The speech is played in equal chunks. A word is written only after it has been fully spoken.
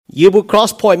Yebu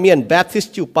Cross Point miền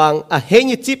Baptist Chu Pang a he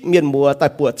như chip miền mùa tại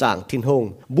bùa tràng thiên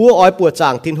hùng bùa ói bùa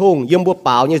tràng thiên hùng yếm bùa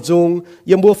bảo như dung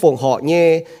yếm bùa phồng họ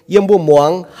nhé yếm bùa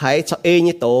muang hãy cho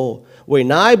như tổ với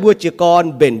nái bùa chỉ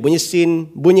con bền bùa như xin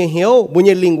bùa như hiếu bùa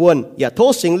như linh quân ya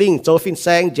thố sinh linh cho phin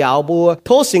sang giáo bùa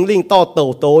thố sinh linh to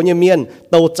tổ như miền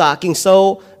tổ trả kinh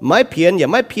sâu mái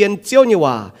phiền chiếu như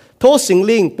hòa thố sinh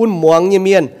linh bùn muang như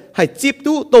miền hay chip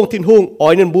tu tông thiên hùng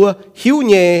ói nên bùa hiếu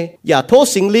nhẹ ya thố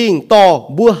sinh linh to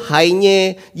bùa hay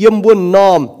nhẹ yếm bùa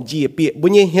nòm dì bịa bùa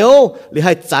như hiếu li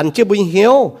hay chán chưa bùa như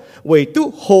hiếu为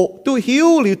tu好tu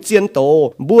hiếu liu chiến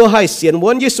tổ bùa hai xiên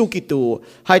muốn Giêsu Kitô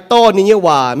hai to ni như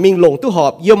hòa mình lồng tu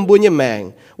họp yếm bùa như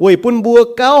mèng为bùn bùa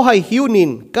cao hai hiếu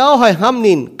nín cao hai ham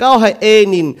nín cao hai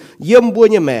nín yếm bùa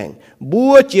như mèng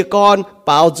bùa chỉ con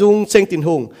bảo dung sinh tình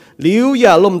hùng liu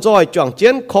ya lom roi choàng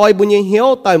chiến khoi bùa như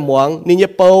hiếu tai muang ni như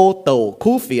bầu tổ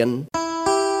khu phiền Hãy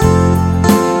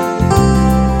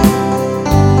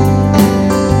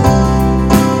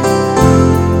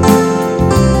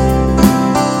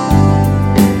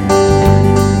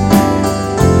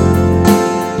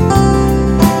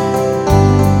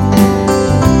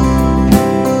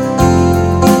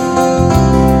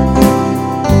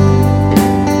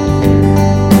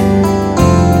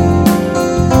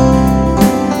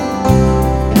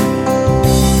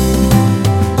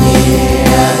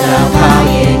subscribe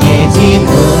cho kênh Ghiền Mì Gõ để không bỏ lỡ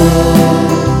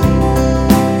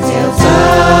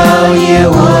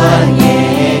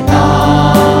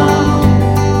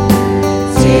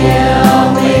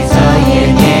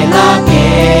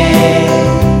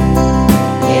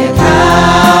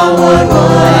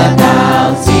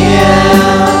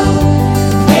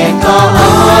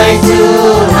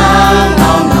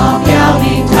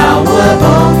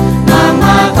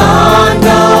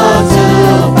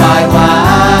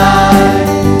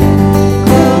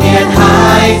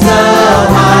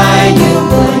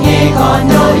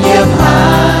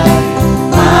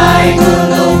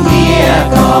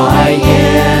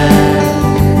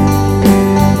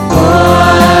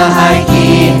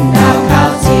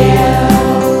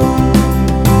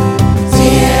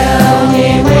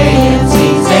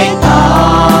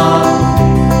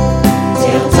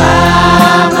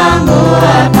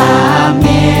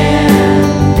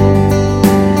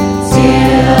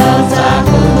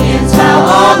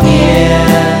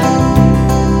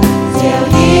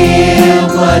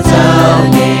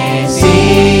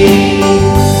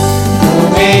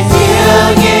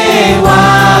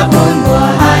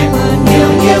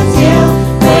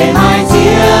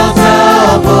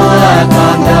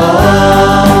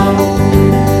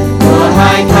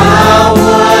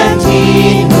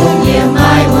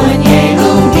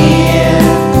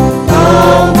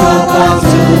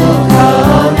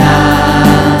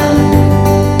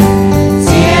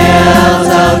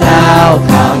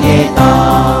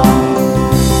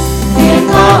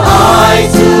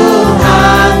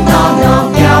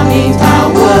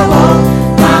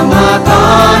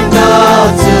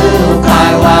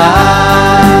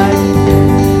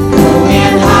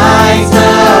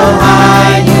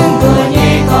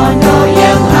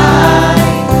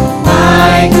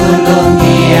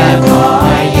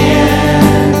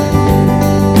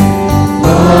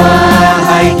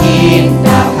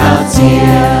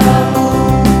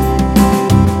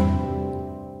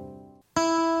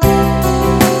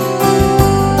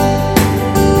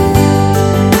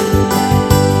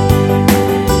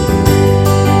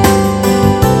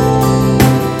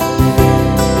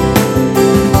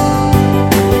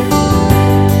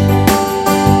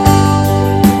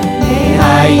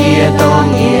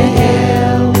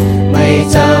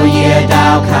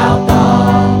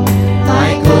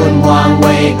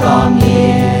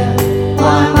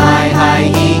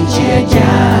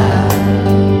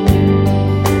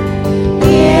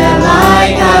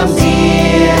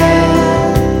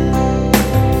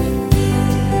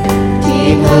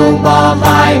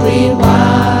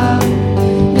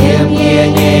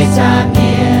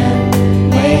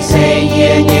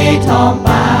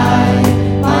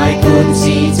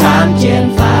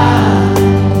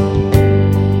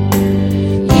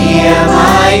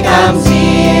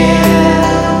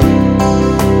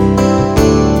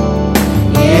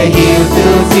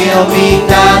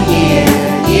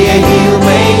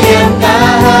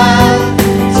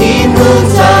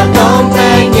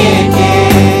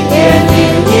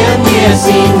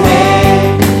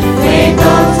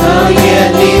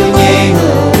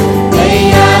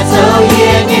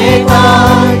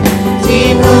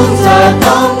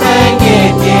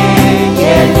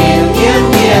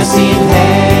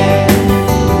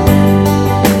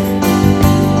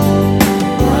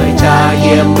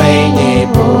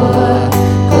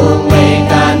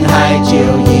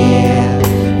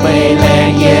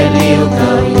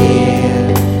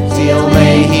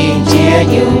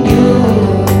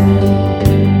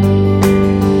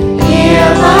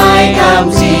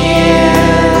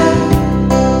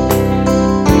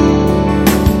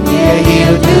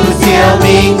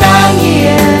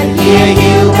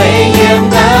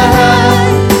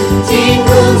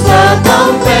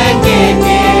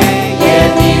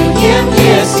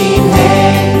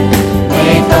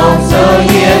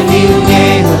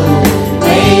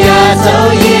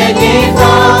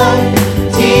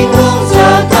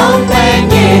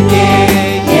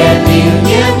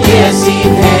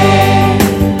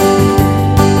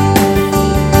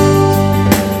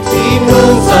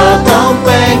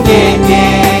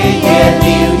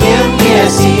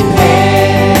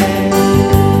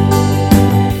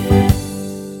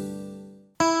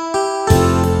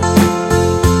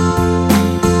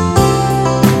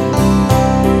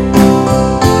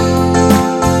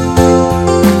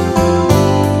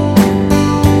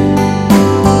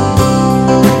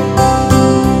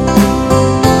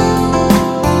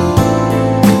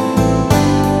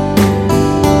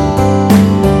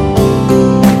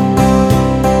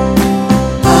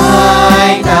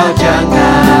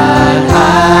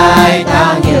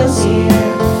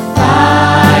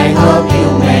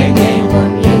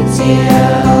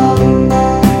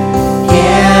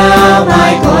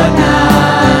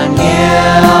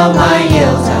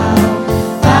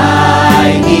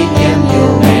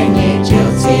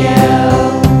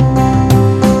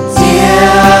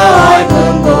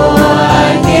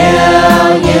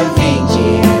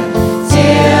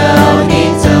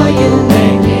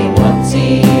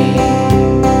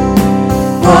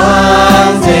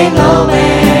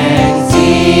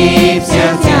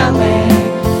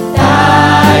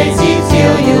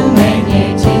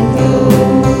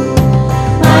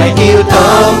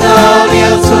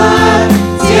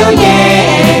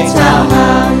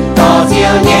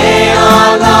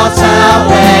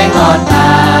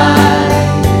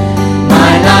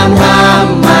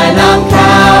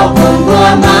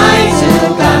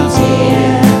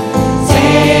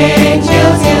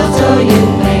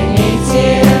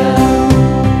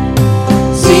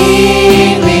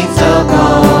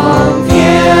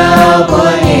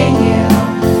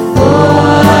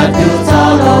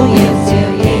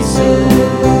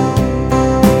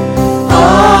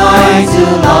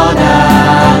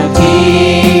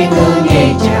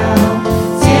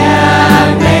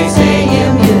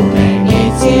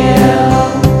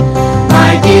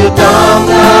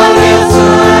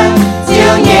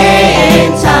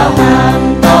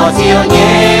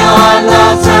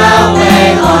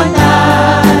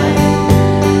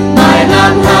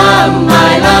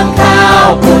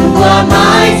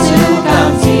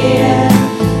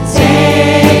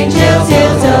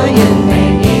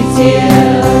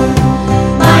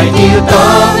điều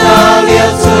tốt lo liêu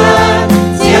xuân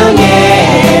chiều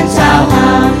nhẹ chào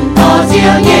hàng có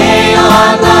chiều nhẹ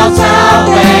on lo chào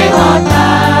về on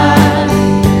tàn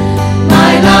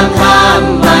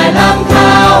mai làm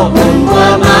khao buồn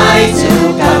qua mãi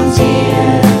chịu cầm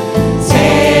chia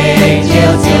sẽ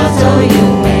chiều rồi yêu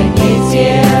mình đi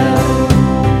chiều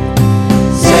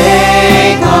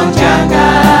sẽ không chẳng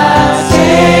cả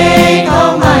sẽ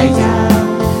không mai chào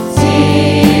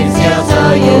xin chiều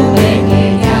rồi yêu mình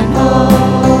nhẹ nhàng thôi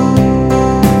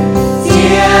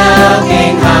chiều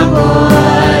kinh ham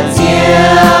buồn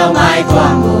chiều mai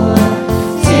quang buồn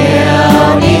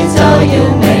chiều đi rồi yêu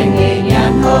mình nhẹ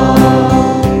nhàng thôi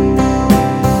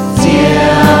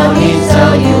chiều đi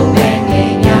rồi yêu mình nhẹ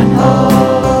nhàng thôi.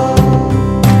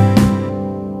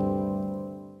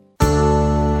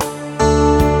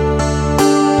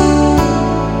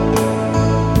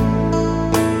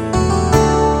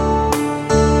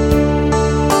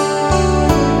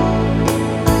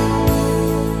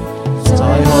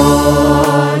 Rồi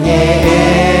hồ nhẹ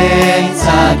em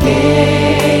xa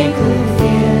kề khu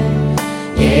phiền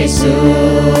Giêsu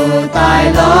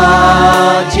tại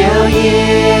lo chiếu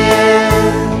yên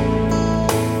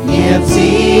nhiệm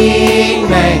sinh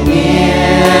mệnh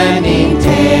nhiên nín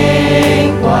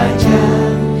thênh qua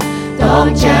trăng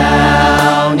tông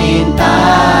trao nín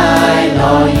tai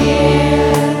lo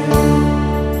yên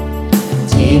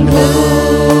tin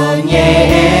hương nhẹ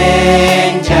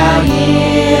em trao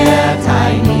yên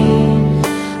thái nín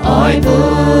ôi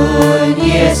buồn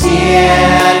nhẹ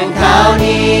xiên khao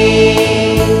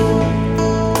nín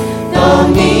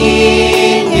tông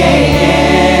nín nhẹ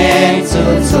em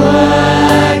xuân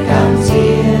xuân cầm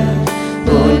chia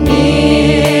buồn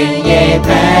nín nhẹ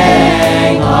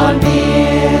beng on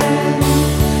biên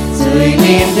dưới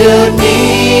niềm đưa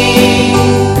nín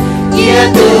nhẹ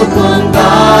tu cùng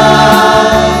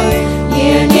gói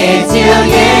nhẹ chiều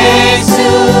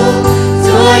Giêsu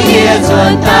Chúa nhẹ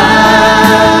chuẩn ta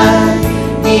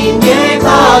nín nhẹ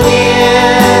khó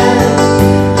liền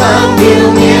hăng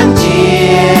yêu miếng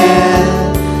chia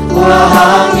của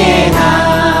hăng nhẹ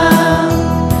hàng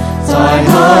rồi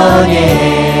hô nhẹ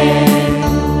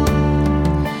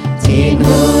tin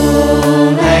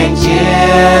hương hành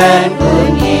chiến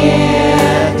buồn nhẹ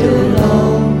từ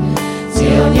lâu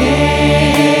chiều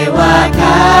nhẹ hoa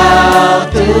cao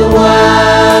từ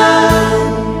hoa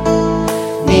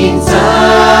nín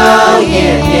sâu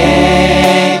nhẹ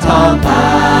nhẹ thon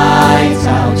tay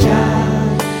chào cha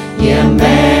nhẹ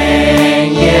mẹ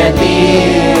nhẹ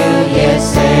liêu nhẹ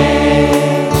xe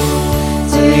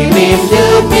dưới niềm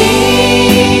đưa mi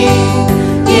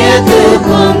nhẹ từ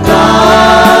cùng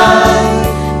con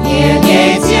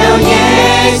nhẹ chiều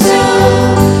Giêsu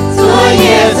Chúa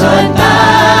nhẹ dọn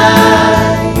tay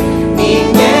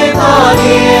nín nhẹ khó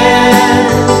liền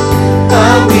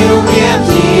không yêu miếng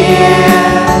chia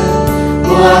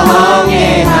của hông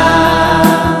nhẹ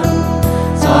hàng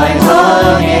rồi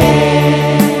hô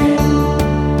nhẹ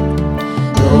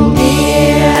cùng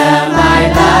niềm mai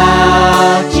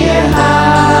lao chia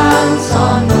hàng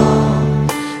son nồng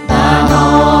ta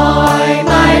hỏi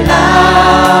mai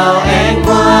lao em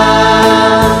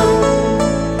quang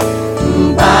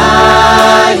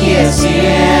ba nhẹ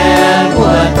xiên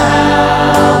của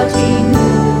tao tình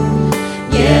hùng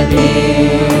nhẹ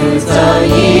liêu giờ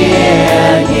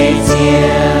nhẹ nhẹ chiều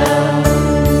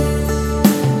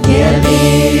nhẹ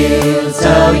liêu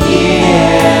giờ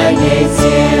nhẹ nhẹ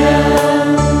chiều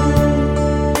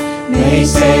ngày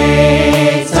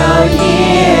sẽ giờ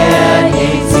nhẹ nhẹ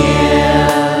chiều.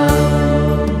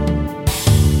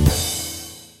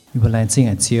 vừa lại chính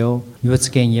ở chiếu vừa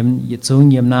cái nhiệm chung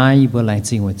nhiệm nay vừa lại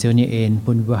chính ở chiếu như en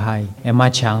bún vừa hay em mai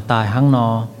chẳng tài hăng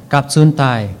nọ cặp chun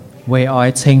tài về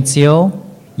ói chênh chiếu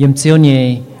yếm chiếu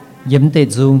nhé yếm tệ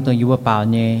dung tông vừa bảo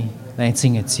nhé lại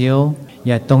chính ở chiếu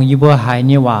giờ tông vừa hay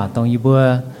nhé hòa tông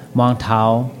vừa mong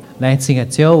tháo lại chính ở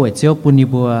chiếu về chiếu bún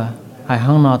vừa hay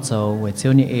hăng nọ châu về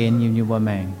chiếu như en như vừa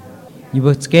mèn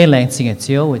vừa cái lại chính ở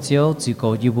chiếu về chiếu chỉ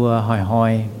có vừa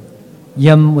hỏi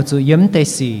yếm vừa chữ yếm tệ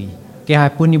gì cái hai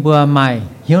bún vừa mày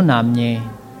hiếu nam nhé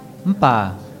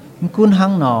bà cún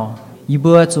hăng nọ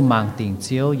vừa chữ mang tiếng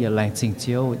chiếu giờ lại chính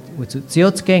chiếu vừa chữ chiếu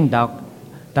cái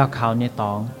đào khảo nhé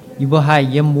tòng vừa hay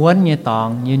yếm muốn nhé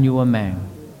tòng như vừa mèn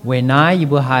về nãy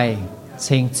vừa hay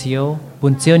chênh chiếu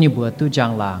bún chiếu như vừa tu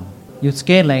giang làng yêu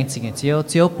cái làng chính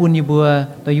chiếu bún như vừa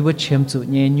tôi vừa chiếm chữ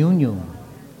nhé nhung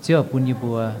chiếu bún như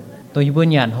vừa tôi vừa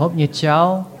nhàn hộp như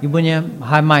cháu vừa nhé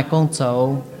hai mai con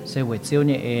cháu sẽ về chiếu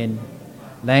như en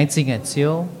làng chính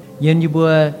chiếu yên như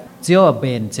vừa chiếu ở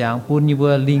bên chẳng bún như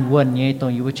vừa linh quân nhé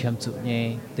tôi vừa chiếm chữ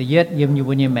nhé tôi yết yếm như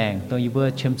vừa nhé mèn tôi vừa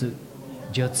chiếm chữ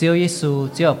giờ chiếu Giêsu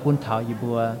chiếu bún thảo như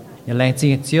vừa อย่าแรงจริง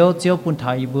เจียวปุ่นไท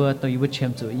ยบัวตัวบัวเชื่อ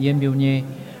มจุเยี่ยมบิวเย่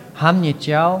ห้ามเนี่ยเ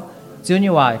จ้าเจียวเ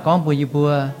นี่ยว่าก้องบัวบั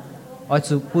วอ้อย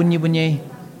จุปุ่นยี่บัวเย่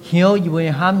เหี่ยวยี่บัว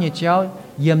ห้ามเนี่ยเจ้า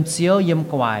เยี่ยมเจียวเยี่ยม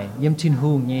กวายเยี่ยมทิ้น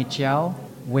หูเนี่ยเจ้า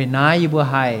เวนายยี่บัว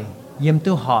ไฮเยี่ยม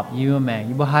ตู้หอบยี่บัวแมง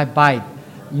ยี่บัวไฮใบ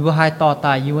ยี่บัวไฮต่อต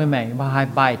ายยี่บัวแมงยี่บัวไฮ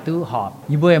ใบตู้หอบ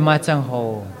ยี่บัวมาจังโฮ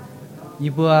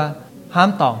ยี่บัวห้าม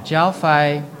ตองเจ้าไฟ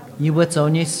ยี่บัวโจ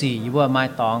เนี่ยสี่ยี่บัวไม้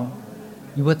ตอง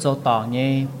ยี่บัวโจตองเ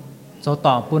นี่ยโจต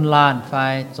องปุ่นลานไฟ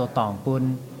โจตองปุ่น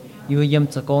ยี่บัวเยี่ยม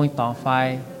จะโกงตองไฟ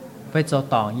โจ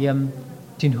ตองเยี่ยม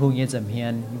ทิ้นหูเนี่ยจำเฮีย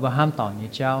นยี่บัวห้ามตองเนี่ย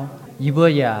เจ้ายี่บัว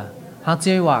อย่าห้างเ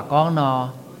จียวว่าก้องนอ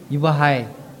ยี่บัวไฮ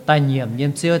ตายเยี่ยมเยี่ย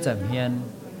มเจียวจำเฮียน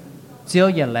เจียว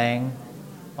อย่าแรง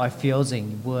อ้อยฟิลจริง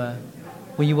ยี่บัว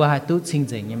ยี่บัวไฮตู้จริง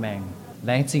จริงยี่แมงแร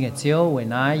งจริงเจียวเว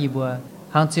น้ายี่บัว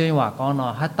ห้างเจียวว่าก้องนอ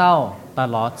ฮัตเต้าต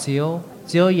ลอดเจีย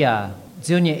วอย่าเ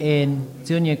จียวเนี่ยเอ็นเ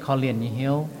จียวเนี่ยคอเลียนยี่เหี้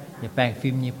ยวอย่าแปลงฟิ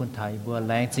ล์มยี่ปุ่นไทยบัวแ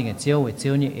รงจริงเจียวเจี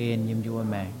ยวเนี่ยเอ็นยิ้มยั่ว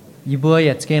แมงยี่บัวอ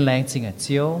ย่าเก่งแรงจริงเ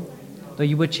จียวตัว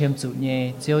ยี่บัวเชื่อมจุเนี่ย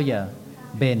เจียวอย่า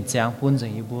เบนจางปุ่นจริ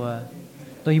งยี่บัว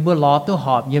ตัวยี่บัวล้อตัวห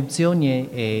อบยิ้มเจียวเนี่ย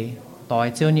ต่อย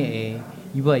เจียวเนี่ย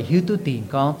ยี่บัวหิวตัวตีน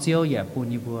ก้องเจียวอย่าปุ่น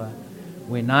ยี่บัว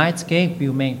เวนายเก่งปิ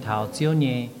วแมงเท้าเจียวเ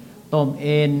นี่ยต้มเ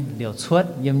อ็นเหลียวชด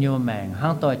ยิ้มยั่วแมงห้า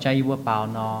งต่อยใจยี่บัวเปล่า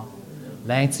นอแ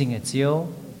รงจริงเจียว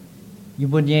ยี่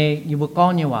บัวเนี่ยยี่บัวก้อง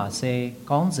เนี่ยว่าเซ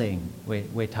ก้องเจ๋ง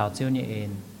เวเท้าเจียวเนี่ย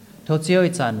เท่าเจียว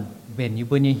จันเบนยี่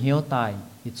บัวเนี่ยเหี้ยวตาย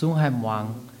ยี่จุ้งให้หวัง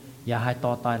อย่าให้ต่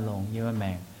อตายลงยี่แม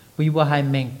งปุยบัวให้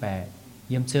แมงแปะ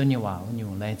ยี่เจียวเนี่ยว่าอยู่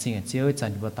แรงจริงเจียวจัน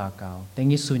ยี่บัวตาเก่าแต่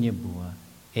ยี่สุเนี่ยบัว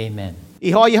เอเมนอี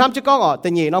หอยยี่ห้ามจะก้องแต่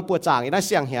ยี่น้องปวดจางยี่ได้เ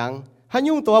สียงเหียงให้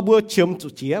ยุ่งตัวบัวเชื่อมจุ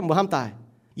ดเจียบัวห้ามตาย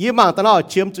ยี่มังตะนอ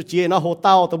เชื่อมจุดเจียนอโหเ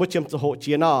ต้าตัวบัวเชื่อมจุดโหเ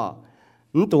จียน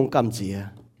อตุงกำเจีย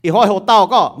อีหอยโหเต้า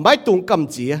ก็ไม่ตุงก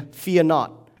ำเจียฟีนอด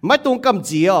ไม่ตุงกำเ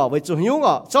จียไว้จุดยุ่ง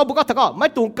ชอบบุกก็ถ้าก็ไม่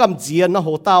ตุงกำเจียนอโห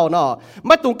เต้านอไ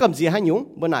ม่ตุงกำเจียให้ยุ่ง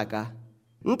บัวไหนกะ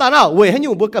ตาหน้าเว้ให้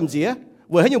ยุ่งบัวกำเจีย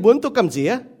เว้ให้ยุ่งบัวตุงกำเจี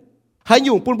ยให้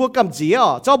ยุ่งปุ่นบัวกำเจีย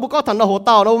ชอบบุกก็ทันอโหเ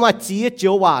ต้าเรามาเจียเจี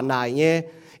ยวว่าไหนเนี่ย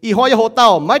อีหอยโหเต้า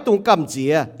ไม่ตุงกำเจี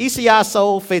ยอิสยาโซ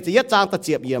เฟจยจางตะเ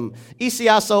จียบเยี่ยมอิสย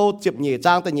าโซเจียบเหนี่ยจ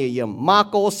างตะเหนี่ยเยี่ยมมา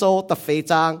โกโซตะเฟ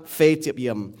จางเฟเจียบเ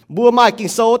ยี่ยมบัวไม้กิน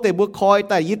โซแต่บัวคอยแ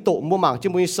ต่ยิตุบัวหมางจิ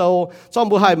มุยโซซ่อม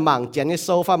บัวให้หมางเจียนโซ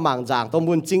ฟ้าหมางจางตรง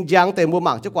บุญจริงจังแต่บัวหม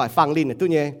างจะกว่าฟังลินเนี่ยตัว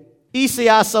เนี่ยอิส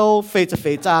ยาโซเฟจะเฟ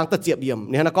จางตะเจียบเยี่ยม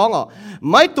เนี่ยนะก้อง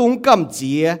ไม่ตุงกำเ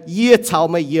จียเยี่ยเฉา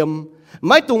ไม่เยี่ยมไ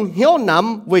ม่ตุงเหี้ยวน้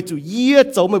ำไว้จุเยี่ย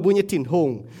โจไม่บุญยถิ่นห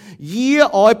งยี่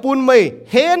อ้อยปุ่นไม่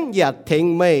เห็นอย่าเทง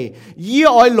ไม่ยี่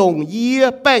อ้อยลงยี่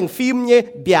แป้งฟิล์มเนี่ย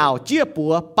เดี่ยวเจี๊ยปั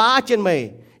วป้าเจนไม่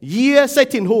ยี่ใส่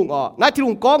ถิ่นหงนายถิ่นห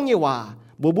งก้องเนี่ยว่า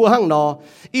บัวหั่งนอ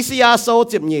อิสยาโซ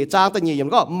เจ็บเนี่ยจางแต่เนี่ยยัง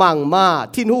ก็มังมา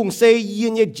ถิ่นหงเซยี่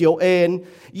เนี่ยเจียวเอ็น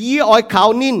ยี่อ้อยขาว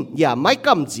นินอย่าไม่ก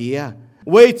ำเจีย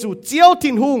เวจูเจียว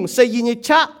ถิ่นหงเซยี่เนี่ยช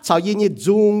ะชาวยี่เนี่ย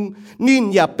จุงนิน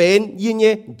อย่าเป็นยี่เ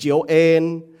นี่ยเจียวเอ็น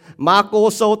มาโก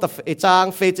โซตะจาง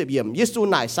เฟเจ็บเยี่ยมยิสู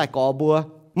ไหนใส่กอบัว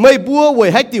ไม่บัวเวย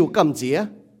ให้ติวกำเจีย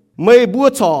ไม่บัว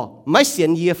ชอไม่เสีย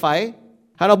นเยี่ยไฟ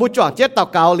ให้เราบัวจ่างเจ็ดเต่า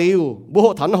เกาลิวบัว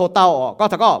หันหัวเต่าก็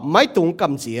ถ้าก็ไม่ตุงก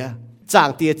ำเจียจาง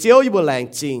เตียเจียวยี่บัวแรง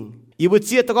จริงยี่บัวเ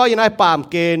จียแต่ก็ยังไงปาม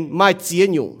เกณฑ์ไม่เจีย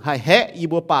หยุ่งให้แหะยี่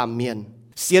บัวปามเมียน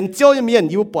เสียนเจียวยังเมียน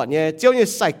ยี่บัวปอดเนี่ยเจียวยัง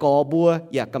ใส่กอบัว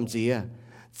อยากกำเจีย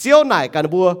เจียวไหนกัน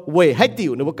บัวเวยให้ติ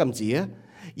วในบัวกำเจีย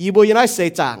ยี่บัวยังไงเส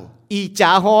จางอีจ่า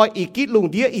หอยอีกิดลุง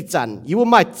เดียอีจันยี่บัว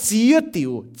ไม่เจียติ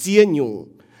วเจียหยุ่ง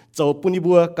โจปุ่นยี่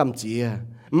บัวกำเจีย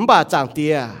บ่าจางเตี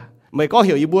ยไม่ก็เ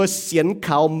หี่ยวยี่บัวเสียนเข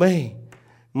า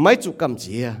ไม่จุกำเ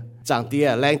จียจางเตีย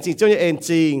แรงจริงเจ้าเนี่ยเองจ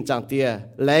ริงจางเตีย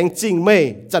แรงจริงไม่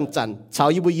จันชาว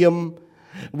ยี่บัวเยี่ยม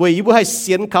เวยยี่บัวให้เ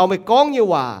สียนเขาไม่ก้องยี่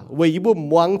ว่าเวยยี่บัว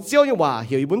มวงเจ้ายี่ว่าเ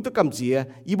หี่ยวยี่บัวตุกำเจีย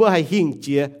ยี่บัวให้หิ่งเ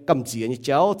จียกำเจียนี่เ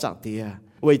จ้าจางเตีย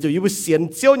เวยจุยี่บัวเสียน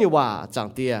เจ้ายี่ว่าจาง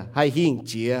เตียให้หิ่งเ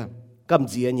จียกำ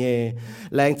เจียเนี่ย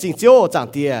แรงจริงเจ้าจาง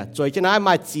เตียจอยจะน้าม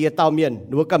าเจียเตาเมียนห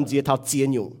นูกำเจียเท่าเจีย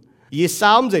อยู่ยี่ส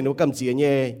ามใจหนูกำเจียเ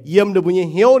นี่ยเยี่ยมหนูบุญ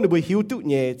เหี้ยวหนูบุญหิวตุเ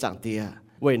นี่ยจางเตีย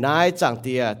เว้ยนายจางเ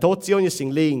ตียโทษเจียวเนี่ยสิง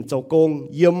ลิงเจ้ากง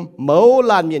เยี่ยมเมา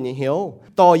ลานเมียนเนี่ยเหี้ยว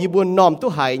ต่อยี่บุญนอมตุ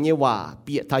หายเนี่ยว่าเ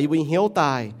ปียทายยี่บุญเหี้ยวต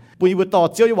ายปุยบุญต่อ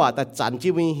เจียวยี่ว่าแต่จัน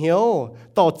ยี่บุญเหี้ยว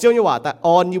ต่อเจียวยี่ว่าแต่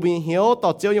อ่อนยี่บุญเหี้ยวต่อ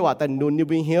เจียวยี่ว่าแต่นุนยี่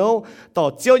บุญเหี้ยวต่อ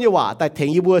เจียวยี่ว่าแต่เถง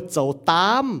ยี่บุญเจ้าตา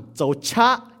มเจ้าชะ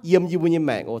เยี่ยมยี่บุญยี่แ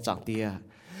มงโอจางเตีย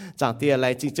จางเตียแร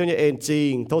งจริงเจ้าเนี่ยเองจริ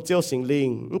งโทษเจียวสิงลิง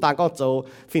ต่างก็เจ้า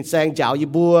ฟินแซงยาวยี่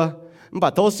บัวบ่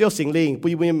โทษเสียวสิงลิงปุ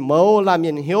ยบุญเมาลามี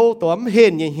นเหียวตัวมันเห็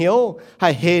นยังเหียวให้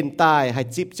เห็นตายให้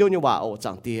จิบเจียวนี่ว่าโอจ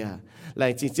างเตียแร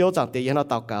งจริงเจียวจางเตียยังเรา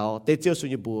เต่าเก่าเตเจียวสุ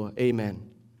ญบัวเอเมน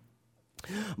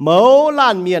เมาลา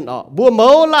นเมียนบัวเมา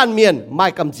ลานเมียนไม่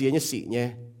กำเจียนี่สิเนี่ย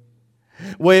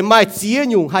เว้ยไม่เจีย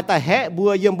ยุ่งให้แต่แหะบัว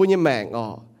เยี่ยมบุญยังแมง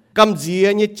กำเจีย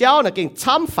นี่เจ้าน่ะเก่ง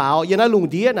ช้ำฝ่าวยังน่าลุง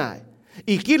เดียน่ะ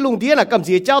ý kiến lùng đĩa là cầm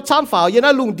gì cháu tham pháo yên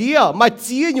là lùng đĩa mà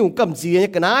chia nhung cầm gì như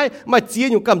cái này mà chia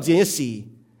nhung cầm gì như xì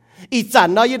ý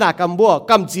chẳng nói như là cầm bùa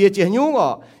cầm gì chỉ nhung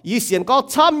ý xiên có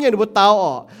tham như bữa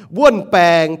tao buôn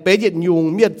bèng bé nhiệt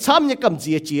nhung miền tham như cầm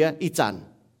gì chia ý chẳng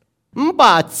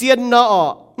bà chiên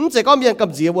nó sẽ có miền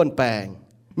cầm gì buôn bèng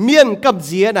miền cầm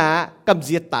gì nè cầm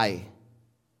gì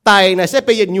tài này sẽ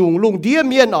bị nhung lùng đĩa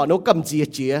miền nó cầm gì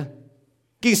chia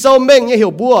kinh sâu mình như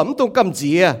hiểu bùa tung cầm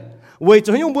gì vậy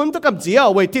cho nhung muốn tôi cầm gì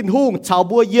vậy thiên hùng chào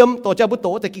bùa yếm tổ cha bùa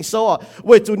tổ tại kinh sâu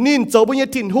vậy cho nín cháu bùa như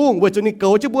thiên hùng vậy cho nín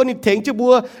cầu cho bùa nín thèn cho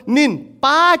bùa nín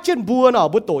ba chân bùa nó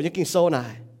bùa tổ như kinh sâu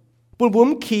này bùn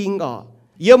bùm kinh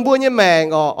yếm bùa như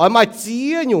mèng ở mai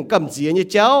chỉ nhung cầm gì như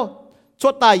cháu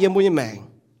chốt tai yếm bùa như mèng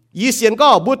ý xiên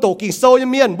có bùa tổ kinh sâu như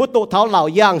miền bùa tổ tháo lão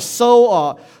yang sâu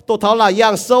tổ tháo lão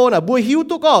yang sâu nè bùa hiếu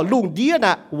tôi có lùng đĩa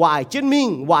nè hoài chân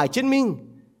minh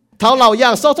tháo lão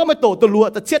yang sâu xong mới tổ tổ lụa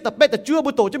ta chết ta bét ta chưa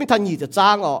bùa tổ cho mình thành nhị ta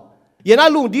trang yên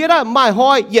ai lùng đĩa đó mai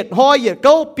hoi nhiệt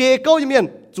câu bê câu như miền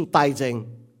chủ tài dành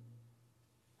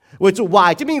với chủ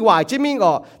hoài chứ mình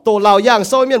tổ lão yang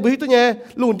sâu miền bùa hiếu tôi nhé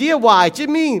lùng đĩa hoài chứ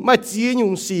mình mà chia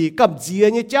nhung xì cầm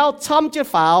chia như cháu chăm chết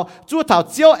pháo chúa thảo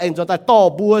chiếu ảnh cho ta tổ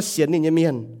bùa xiên như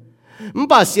miền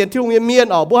bà xiên thiêu như miền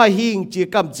bùa hai hình chỉ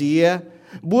cầm chia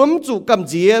bùa chủ cầm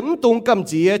chia tung cầm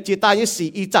chia chỉ ta như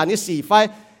xì y chán như xì phai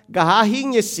gà hình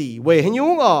như xì về hình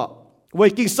nhung về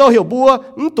kinh sâu hiểu bùa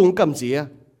tung cầm chia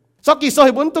sau kinh sâu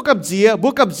hiểu bùa tung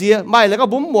cầm chia mai lại có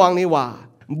bùa muang này hòa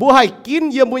bùa hai kín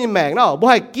yếm bùa như mèng đó bùa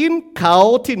hai kín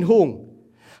khảo thiên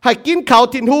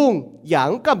hùng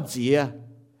yang cầm chia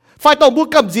phải tổng bùa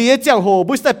cầm chia chẳng hồ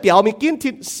bùa sẽ biểu mình kín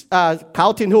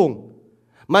khảo thiên hùng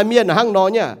mai miền là hang nó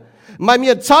nhá mai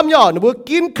miền chăm nhỏ nó bùa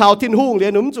kín khảo thiên hùng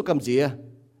liền núm chủ cầm chia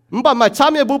bà mà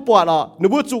chăm nhỏ bùa bọt nó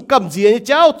bùa chủ cầm chia như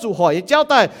cháu chủ hỏi như cháu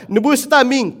tai nó bùa sẽ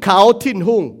mình khảo thiên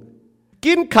hùng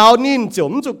kín khảo nín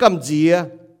chủng chủ cầm chia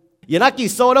giờ nó kỳ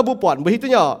sâu nó bùa bọt bùa hít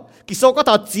nhỏ kỳ sâu có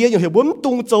thảo chia nhiều hiểu bùa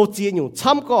tung châu chia nhiều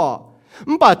chăm có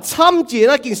bà chăm chia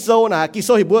nó kỳ sâu nè kỳ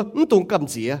sâu hiểu bùa tung cầm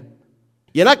chia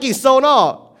giờ nó kỳ sâu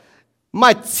nó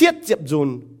mai chết chẹp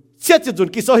dùn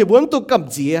kỳ sâu hiểu bùa tung cầm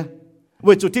chia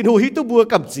với chủ thiên hùng hít tu bùa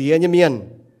cầm chia như miền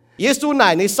Giêsu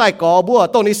này ní sai có bùa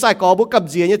tông ní sai có bùa cầm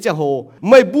chia như chẳng hồ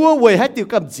mày bùa về hết tiêu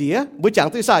cầm chia bùa chẳng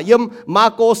tôi sao yếm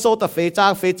Marco sô ta phê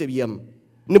trang phê chụp yếm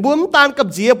nếu bùa tan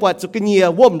cầm chia bùa chụp cái nhia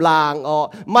vôm làng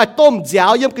mà tôm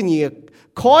giáo yếm cái nhia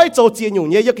khói châu chia nhung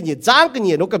nhia yếm cái nhia giang cái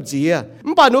nhia nó cầm chia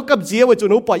bà nó cầm chia với chủ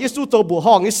nó bùa Giêsu châu bùa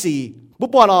hong cái gì bùa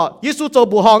bùa nó Giêsu châu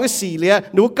bùa hong cái gì liền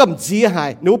nó cầm chia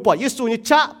hay nó bùa Giêsu như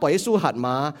cha bùa Giêsu hạt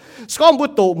má con bùa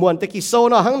tổ muôn tê kỳ sâu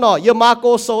nó hăng nó yếm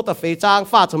Marco sô ta phê trang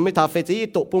pha cho mấy thà phê chỉ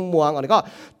tổ bùa muang này có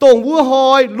tổng bùa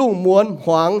hoi lùng muôn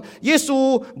hoàng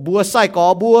Giêsu bùa sai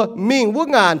có bùa mình bùa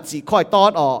ngàn chỉ khỏi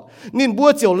tọt nên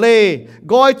bùa chiều lê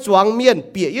gói choáng miền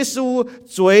bịa Giêsu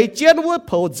chuối chiến bùa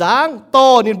phổ giáng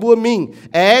to nên bùa mình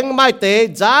anh mai tế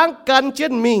giáng căn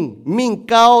chiến mình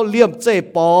cao liềm chế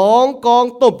bóng con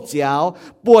tôm chéo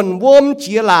buồn vôm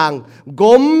chia làng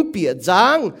gom bịa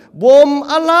giáng vôm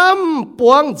alam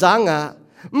buông giáng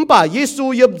bà Giêsu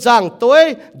yếm giang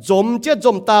tối dôm chết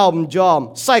dôm tao dòm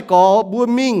sai có bùa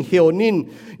mình hiểu nín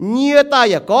nhia ta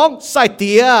ya con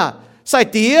sai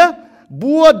tía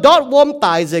bùa đót vôm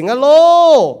tài dình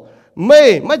alo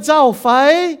mê mà giàu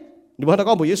phải đi bao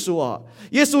con bùa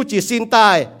Giêsu chỉ xin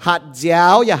tài hạt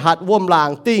giáo ya hạt vôm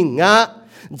làng tình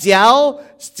giáo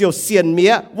chiều xiên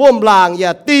mía vôm làng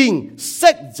ya tình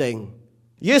sách dình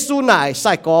Giêsu này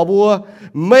sai có bùa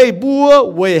mê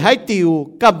bùa về hai tiêu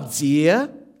cầm dĩa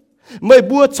mày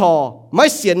bùa trò mày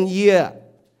xiên yê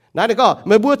nãy này có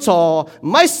mày bùa trò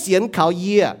mày xiên khảo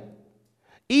yê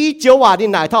ý chiếu hòa đi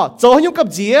nãy thọ cho nhung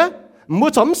cầm dĩa mua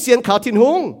chấm xiên khảo thiên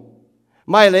hùng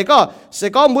mày lấy có sẽ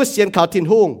có mua xiên khảo thiên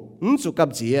hùng chủ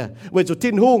cầm dĩa với chủ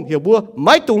thiên hùng hiểu bùa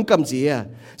mày tung cầm dĩa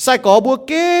sai có bùa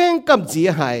kinh cầm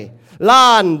dĩa hay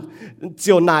lan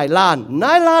chiều nãy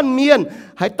lan miên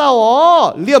hay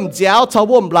tao liềm giáo cháu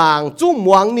bom làng trung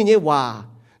muang như hòa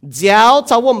giáo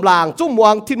cháu vôm làng trung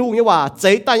muang thiên hùng như hòa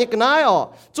chế tài như cái này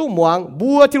trung muang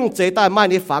bùa thiên hùng chế tài mai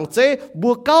này phẳng chế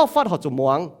bùa cao phát họ trung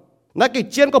muang nãy cái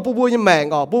chiến có bùa như mèng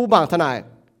bùa bằng thế này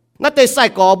nãy tây sai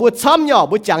có bùa chăm nhỏ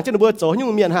bùa chẳng chứ bùa chỗ như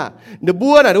miền ha nếu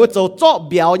bùa này bùa chỗ chọ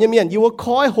béo như miền yêu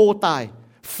khói hồ tài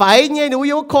phải như nếu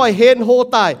yêu khói hên hồ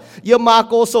tài yêu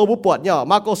Marco sô bùa bọt nhỏ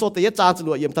Marco sô tây trang chỉ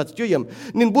đuổi yếm thật chưa yếm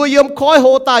nên bùa yếm khói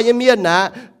hồ tài như miền nè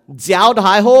giáo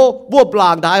đại hồ bùa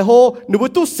làng đại hồ nếu bùa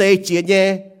tu xây chiến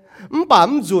nhé bà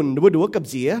dùn đuổi đuổi cầm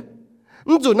dĩa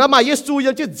dùn nó mà Giêsu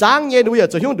ยังจะจ้างเงี้ยดูอย่า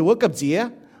จะยุ่งđuổi cầm dĩa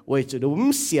vậyจะดู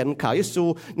เสียนข่าวGiêsu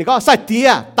นี่ก็ใส่เตี้ย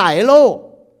ไต่โล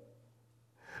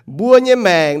บัวเนี่ยแม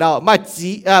งเราไม่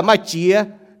จี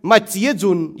ด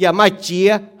ùนอย่าไม่จี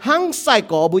หังใส่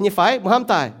ก่อบุญเนี่ยไฟมุฮัม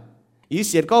ตาย ý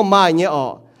xiên có mai nhé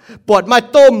ปวดมา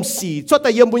ต้มสีชดแต่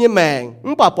ยมบุญแมง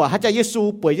ป่าปวดหาใจเยซู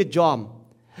ป่วยจะยอม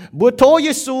บัวโทเย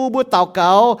ซูบัวเต่าเก่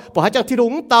าปวดหาจังที่ถุ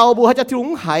งเต่าบัวหาจังที่ถุง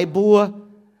หายบัว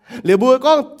หรือบัว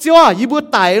ก็จ้ายีบัว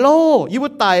ไต่โลยีบั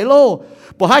วไต่โล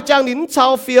ปวดหาจังนิ้นชา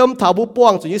วเฟียมถาบัวป้ว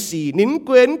งจุยสีนิ้นเก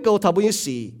วนเกาถาบัว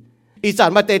สีอีจั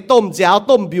นมาเตะต้มเจ้า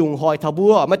ต้มบิวหอยถาบั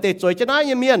วมาเตะจอยจะน่าเ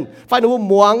ยี่ยมเมียนไฟนู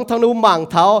หมวงทางนูหมั่ง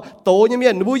เท้าโตเยี่ยมเมี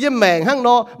ยนนูเยี่ยมแมงห้างน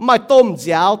อมาต้มเ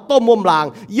จ้าต้มมุมหลัง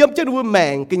เยี่ยมจะนูแม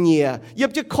งกันเนียเยี่ยม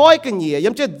จะคอยกันเนียเยี่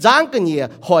ยมจะจ้างกันเนีย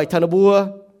หอยทางบัว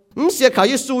เสียขาว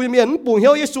เยซูเมียนปุ่งเหี้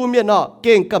ยวเยซูเมียนเนาะเ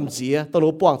ก่งกำเจียตนู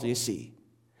ป้วงจุยสี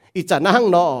อีจันน่าห้าง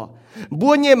นอบั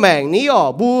วเนี่ยแมงนี้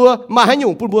บัวมาให้ห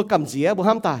ยุ่งปุ่นบัวกำเจียบัว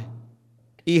ห้ามตาย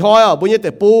อีหอยบัวเนี่ยแ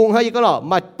ต่ปุงให้ก็เนาะ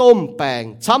มาต้มแป้ง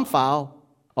ช้ำฝาว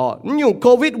นี่อยู่โค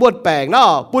วิดบวชแปลงเนาะ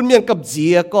ปุ่นเมียนกับเจี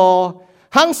ยก็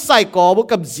หังใส่กอบว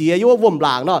กับเจียอยู่ว่าวมหล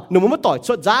างเนาะหนุ่มมันต่อยช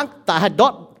ดจ้างแต่ให้ดอ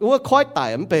ดว่าคอยไต่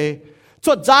มันไปช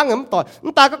ดจ้างมันต่อยมั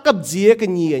นตาก็กับเจียกัน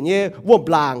เนียเนี่ยว่ม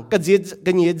หลางกับเจีย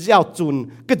กันเนียเจ้าจุน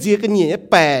กับเจียกันเนีย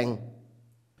แปลง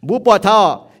บุปผาเท่า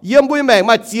เยี่ยมบุยแมง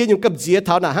มาเจียอยู่กับเจียเ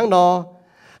ท่าหน้าหังเนาะ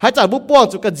ให้จัดบุปป้อง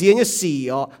จุกับเจียเนี่ยสี่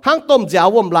หังต้มเจ้า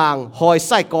ว่มหลางหอยใ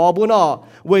ส่กอบุเนาะ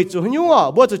为主很用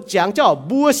我就讲叫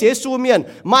不写书面，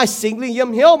买心灵音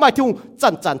hiệu买听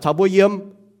真头不音。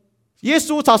耶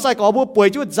稣头世個不背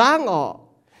就爭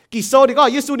其實你個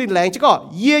耶穌你靚這個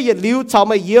夜夜了頭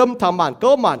咪音頭萬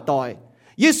個萬代。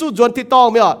耶穌轉ที่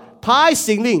當咩派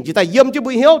心靈就係音就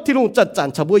不曉聽懂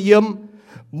真頭不音。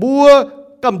不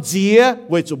咁接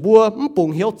為主不唔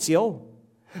碰曉招，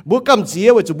不咁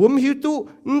接為主不唔曉都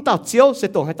唔到招sẽ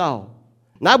當喺度。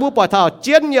那不把頭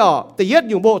煎咗，第一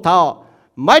用不頭。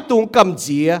ไม่ตุงกำเ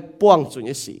จียป้วงจุย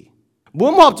สีบุ้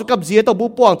มหอบจุกำเจียตัวบุ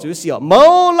ป้วงจุยสีเมา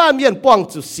ลาเมียนป้วง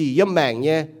จุสียแมงเ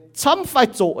นี่ยช้ำไฟ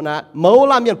โจนะเมา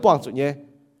ลาเมียนป้วงจุเนี่ย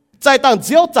ใจต่างเ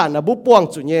จียวจันนะบุป้วง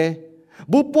จุเนี่ย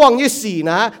บุป้วงเนี่ยสี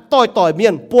นะต่อยเมีย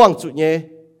นป้วงจุเนี่ย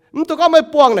มันตัวก็ไม่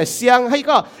ป้วงไหนเสียงให้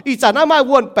ก็อีจันน่าไม่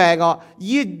วนแปลง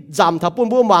ยี่จำทับปุ่น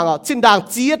บุ้มมังชินดัง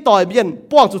เจียต่อยเมียน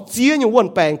ป้วงจุเจียอยู่วน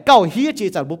แปลงเก้าเฮียเจีย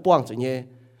จันบุป้วงจุเนี่ย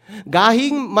กาหิ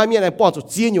งมาเมียนไอ้ป้วงจุ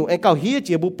เจียอยู่ไอ้เก้าเฮียเ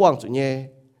จียบุป้วงจุเนี่ย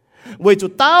为主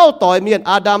刀代面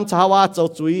阿當查話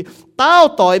做水，刀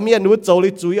代面會做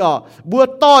你水บัว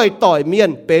代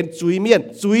面เป็น水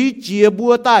面，水接บั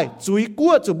วใต้水กั่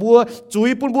ว就บัว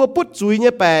水ปุ่นบัวปุ๊ด水เ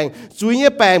นี่ยแปง水เนี่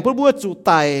ยแปงปุ่นบัวจุไ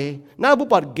ตน่าบุป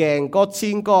ผาแกงก็ชิ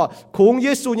งก็คงเย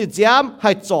ซูเนี่ยย้ำใ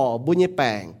ห้จ่อบุญเนี่ยแป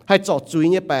งให้จ่อจุย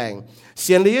เนี่ยแปงเ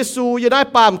สียนเยซูจะได้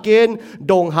ปามเกณฑ์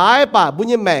ดงหายป่าบุญเ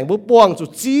นี่ยแมงบุป้วงจุ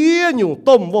เจี๊ยอยู่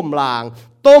ต้มว่มลาง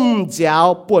ต้มเจ้า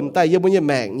ป่วนไตยังบุญยัง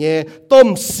แมงเนี่ยต้ม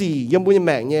สียังบุญยังแ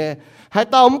มงเนี่ยให้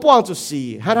เตามันป้วงจุสี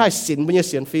ให้ได้สินบุญยังเ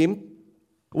สียนฟิล์ม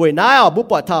เว้ยนายบุป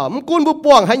ผาถามกุ้นบุ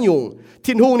ป้วงให้ยุ่ง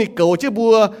ทิ้นหูนี่เก่าเจ้าบั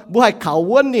วให้เขา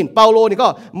วนนินเปาโลนี่ก็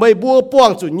ไม่บัวป้วง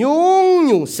จุยุ่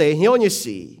งเสียเหี้ยวเนี่ย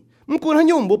สีมันกุ้นให้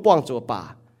ยุ่งบุป้วงจุป่า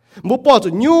บุป้วงจุ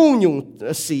ยุ่ง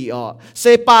สีเส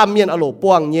ปาเมียนอโลป้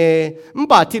วงเนี่ยมัน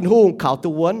ป่าทิ้นหูเขา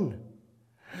ตัววน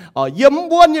ยม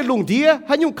วนเนี่ยลุงเดียใ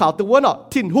ห้ยุ่งข่าวตัววน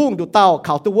ทิ้นหุ่งดูเตา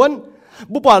ข่าวตัววน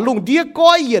บุปผาลุงเดียก้อ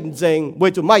ยเย็นเจงเว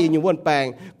จุไม่ยังวนแปลง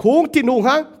คุ้งทิ้นหุ่งฮ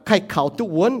ะใครข่าวตัว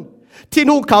วนทิ้น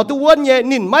หุ่งข่าวตัววนเนี่ย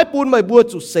นินไม้ปูนไม่บัว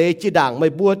จุเสจีด่างไม่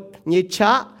บัวเนี่ยช้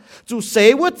าจุเส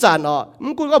วัดจันมั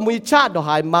นกูก็มีชาดอกห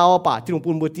ายเมาป่ะทิ้นหุ่ง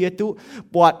ปูนบัวเตี้ยตุ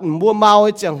ปวดบัวเมาไ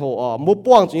อ้เจียงโหบัว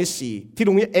ป้วงจุนี่สีทิ้น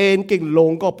หุ่งเนี่ยเอ็นเก่งล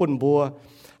งก็ปูนบัว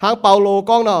หางเปาโล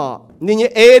ก้องนี่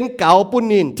เอ็นเก่าปุ่น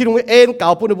นินที่นุ่งเอ็นเก่า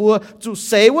ปุ่นบัวจุเ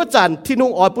สวจันที่นุ่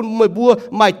งอ่อยปุ่นไม่บัว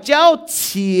ไม่เจ้าเ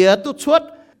ฉียตุชด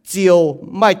เจียว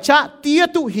ไม่ชะเตี้ย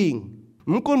ตุหิง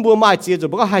มันกุนบัวไม่เจียจุ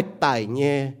ก็ให้ตายเ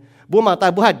นี่ยบัวมาตาย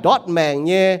บัวให้ดอดแมงเ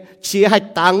นี่ยเฉียให้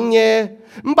ตังเนี่ย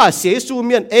มันบ่าเสียสูเ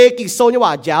มียนเอกิโซเนี่ยว่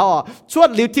าเจ้าชวด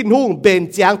ลิ้วทิ้นหุ่งเบน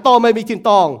เจียงตอไม่มีทิ้น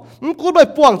ตองมันกุนไม่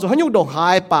ป้วงจุให้ยุ่งดอกหา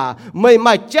ยป่าไ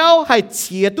ม่เจ้าให้เ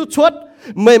ฉียตุชด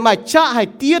ไม่ชะให้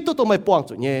เตี้ยตุตัวไม่ป้วง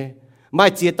จุเนี่ยไม่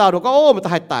เจียตาเราก็โอ้มัน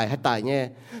ให้ตายเนี่ย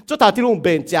จุดท้ายที่ลุงเบ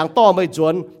นจางต่อไม่จว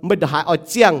นไม่ได้หายเอา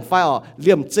เจียงไฟเ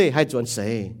ลี่ยมเจให้จวนเส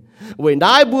เว้นไ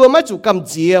ด้บัวไม่จุกำ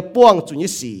เจียป้วงจุ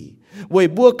นี่สีเว้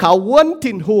บัวเขาวน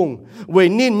ทิ้นหุงเว้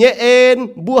นินเนี่ยเอ็น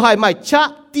บัวให้ไม่ชะ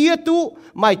เตี้ยตุ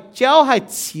ไม่เจ้าให้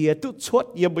เฉียตุชด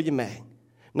เยี่ยมบุญแมง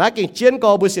นักเก่งเจียนก็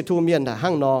บุษทูเมียนห้า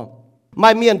งนอไม่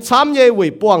เมียนช้ำเนี่ยเว้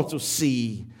ป้วงจุสี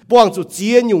ป้วงจุเจี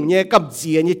ยนอยู่เนี่ยกำเ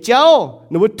จียเนี่ยเจ้า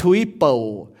หนูถุยเป่า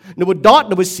หนูดอดห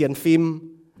นูเสียนฟิล์ม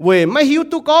เว้ไม่หิว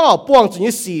ตุก็ป้วงจุ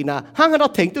นี่สีนะห้างเรา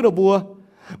ถึงตัวบัว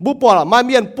bố bỏ là mai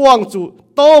miền buông chủ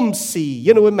tôm xì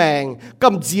yên nuôi mèng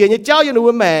cầm dìa như cháu yên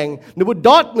nuôi mèng nuôi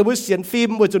đót nuôi xiên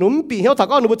phim nuôi chủ núm bị héo thằng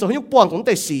con nuôi chủ nhúc buông cũng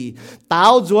tệ xì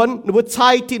táo duốn nuôi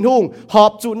chai thiên hùng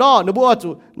họp chủ nó nuôi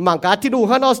chủ mảng cá thiên hùng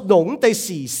hắn nó lủng tệ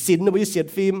xì xin nuôi xiên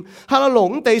phim hắn nó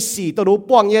lủng tệ xì tao nuôi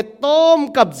buông như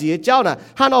tôm cầm dìa cháu nè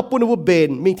hắn nó pun nuôi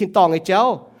bền mình thiên tòng cái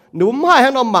cháu núm hai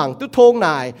hắn nó mảng tu thong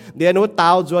này để nuôi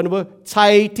táo duốn nuôi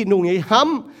chai thiên hùng như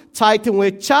hắm chai thiên hùng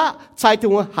chá chai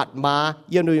thiên hùng hạt má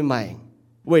yên nuôi mèng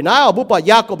vậy nãy ở bố bà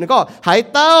Gia Cộp này có hãy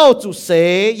tao chủ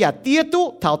xế và tía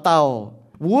tú thảo tao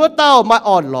vua tao mai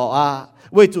on lọ à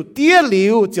vậy chủ tía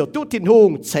liu chiều tú thiên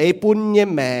hùng chế bún nhé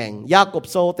mèng Gia Cộp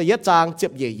sâu tại yết trang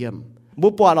chếp dễ yếm bố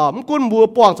bà là mũ quân mua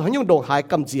bóng cho những đồng hải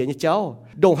cầm dìa như cháu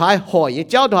đồng hải hỏi như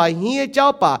cháu đồng hải hia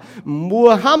cháu bà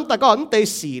mua ham ta có ấn tê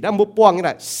xỉ đã mua bóng như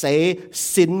này xế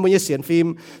xin mua như xiên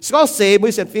phim có xế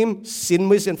mua xiên phim xin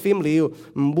mua xiên phim liu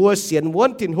mua xiên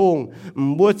vốn thiên hùng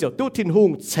mua chiều tú thiên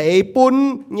hùng chế bún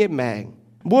nhé mèng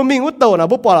mua mình út đầu là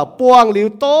bố bà là bóng liu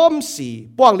tôm xỉ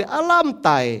bóng liu alam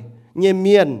tài nhé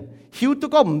miền hiếu tú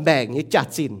có mèng như chả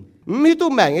chín hiếu tú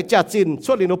mèng như chả chín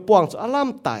suốt liu nó bóng cho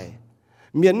alam tài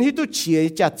miền hít tu chia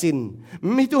chả chín,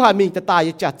 hít tu hai mình ta tา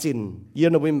ยchả chín,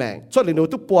 yên nó mới mèn, cho nên nó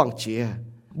tu buông chia,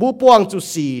 bu buông chú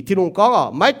xì thì nông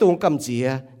có à, mấy tung cầm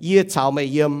chia, ye chảo mày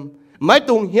yếm, mấy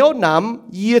tung hiếu nắm,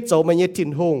 ye chậu mày ye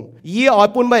thiên hùng, ye ỏi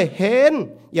bún mày hén,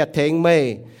 ya thèn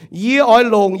mày, ye ỏi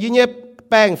lồng ye nhé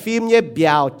bèn phim nhé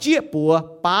bèo chia bùa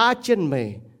bá chân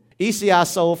mày, Isia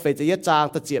sâu phải cho ye trang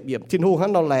ta chiệp yếm thiên hùng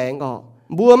hắn nó lẹng à,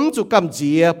 buông chú cầm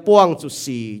chia, buông chú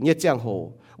xì nhé giang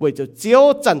hồ. Vì cho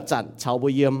chiếu chăn chăn cháu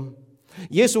bùa yếm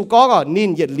Giê-xu có ở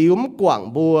nín yết liếu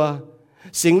quảng bùa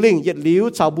Sinh linh yết liếu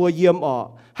cháu bùa yếm ở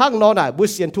Hác nó nải bùa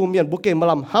xiên thu miền bùa kê mà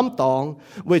làm hám tóng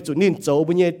Vì cho nín cháu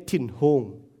bùa nhé thiên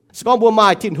hùng Có bùa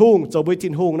mai thiên hùng cháu bùa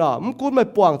thiên hùng nó Mũ cút mày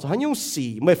buông cho hắn nhung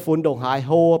xỉ mày phun đồng hài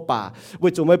hô bà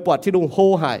Vì cho mày bọt thiên hùng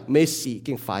hô hài mày xỉ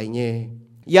kinh phải nhé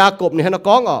Gia Cộp này hắn nó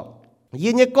có ở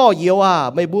Yên nhé có yếu à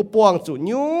mày bùa buông cho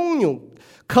nhung nhung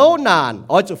khâu nàn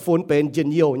Ở cho phun bên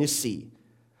dân yêu như xỉ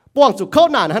buông chủ khâu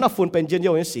nàn hắn nó phunเป็นdân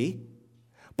yêu như xí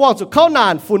buông chủ khâu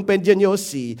nàn phunเป็นdân yêu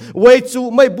xí vậy chủ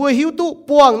mấy buổi hiếu tu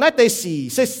buông nãy tây xí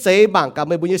sẽ xé bằng cả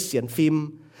mấy buổi như xiên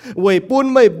phim vậy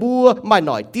buôn mấy bua mày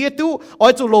nói tia tu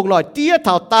ôi chủ lồng nói tia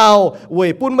thảo tàu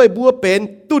vậy buôn mấy buaเป็น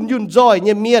ตุนยุนจอยเ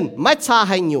นี่ยเมียนไม่ชาใ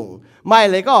ห้หยุ่งไม่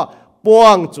เลยก็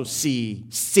buông chủ xí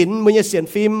xin mấy như xiên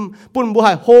phim buôn bua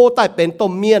hay hô tạiเป็นต้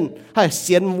มเมียนhay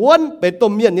xiên vốnเป็นต้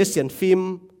มเมียนnhư xiên phim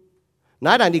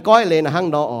nãy này đi coi lên là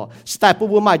hang đó tại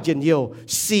bùa mai dân nhiều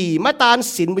xì mai tan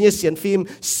xin bây giờ xiên phim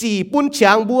xì bún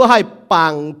tráng bùa hay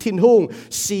bằng thiên hùng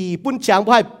xì bún tráng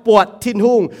bùa hay bọt thiên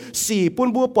hùng xì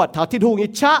bún bùa bọt thảo thiên hùng như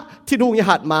chá thiên hùng như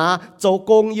hạt má châu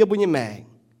công như bùa như mẹ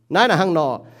nãy là hang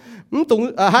đó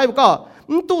tụng hay có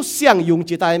tu xiang dùng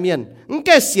chỉ tai miền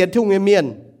cái xiên thiên hùng như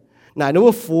miền nãy nó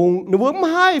phun nó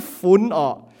hai phun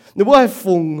nó hai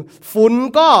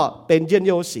phun cóเป็นdân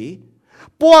nhiều xí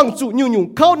ป้วงจุยุ่งยุ่ง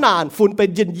เข้านานฝุ่นเป็น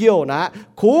ยินเยี่ยวนะ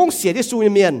คุ้งเสียที่ซูย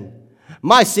เมียนไ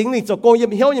ม่สิงลิงจะโกงเยี่ย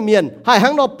มเหี้ยวเมียนให้หั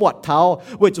งนอปวดเท้า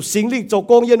เวจุสิงลิงจะโ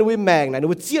กงเยี่ยนวิแมงนะน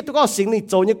วิเจี๊ยตัวก็สิงลิง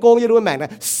จะเนี่ยโกงเยี่ยนวิแมงนะ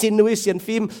สินวิเสียน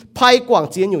ฟิล์มไพ่กว่าง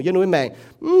เจียนอยู่เยี่ยนวิแมง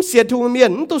เสียทุ่งเมีย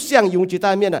นตัวเสียงยุ่งจีต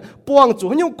าเมียนน่ะป้วงจุ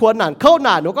ยุ่งขวานนานเข้าน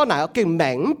านหนูก็หนาเก่งแม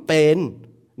งเป็น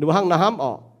หนูหังน้ำอ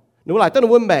อกหนูหลายต้น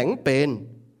วิแมงเป็น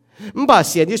บ่าเ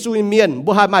สียที่ซูยเมียน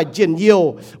บ่ให้มาเจียนเยี่ยว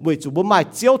เวจุบ่มา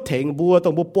เจียวเถงบัวต้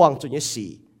องบ่ป้วงจุเนี่ยสี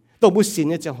ต้องบุษิน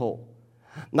เนี่ยจังโห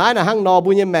นายน่ะหังนอบุ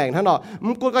ญยแมงทั้งนอ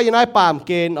กูก็ยังนายปามเ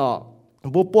กณฑ์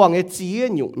บุปวงไอ้จี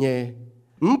หยุ่งเนี่ย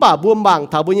ป่าบัวบัง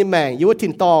ถาบุญยแมงอยู่ว่าถิ่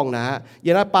นตองนะ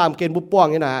ยังนายปามเกณฑ์บุปวง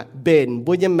เนี่ยนะเบน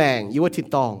บุญยแมงอยู่ว่าถิ่น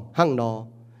ตองหังนอ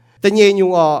แต่เยยุ่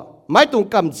งไม่ตรง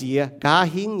กำเจียกา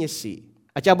หิงเนี่ยสิ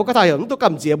อาจารย์บอกก็ถ่ายเห็นตัวก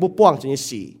ำเจียบุปวงจุเนี่ย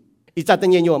สิอีจัดแต่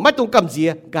เยยุ่งไม่ตรงกำเจีย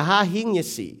กาหิงเนี่ย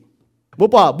สิบุ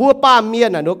ปบัวป้าเมีย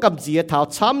น่ะหนูกำเจียเท้า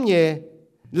ช้ำเนี่ย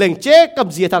เล่งเจ๊กับ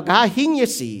เจียทากาหิงเย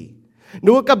สีห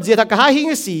นูกับเจียทากาหิง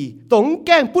เยสีตรงแก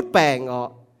งพุดแปง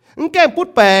แกงพุด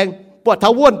แปงปวดเท้า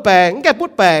วนแปงแกงพุ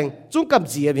ดแปงจุ้งกับ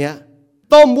เจียเนี่ย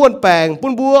ต้มวนแปงปุ่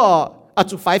นบัว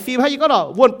จุดไฟฟิล์มให้ยี่ก็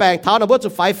วนแปงเท้าน่ะบัวจุ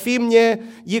ดไฟฟิล์มเนี่ย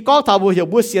ยี่ก็เท้าบัวเหี่ยว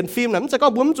บัวเสียนฟิล์มน่ะมันจะก็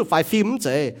บัวจุดไฟฟิล์มเ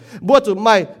จ๋บัวจุดไ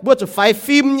ม่บัวจุดไฟ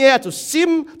ฟิล์มเนี่ยจุดซิม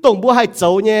ตรงบัวให้โจ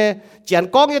เนี่ยเจียน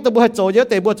ก้องเนี่ยตัวบัวให้โจเนี่ย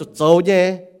แต่บัวจุดโจเนี่ย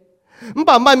มัน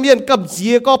ป่าไม่เมียนกับเจี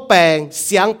ยก็แปงเ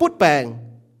สียงพุดแปง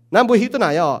น้ำบุหิตตัวไหน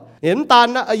เห็นตา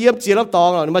นะเยี่ยมเจียน้ำตอง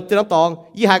มาเจียน้ำตอง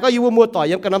ยี่หายก็ยี่วัวมัวต่อยเ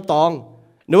ยี่ยมกับน้ำตอง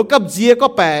หนูกับเจียก็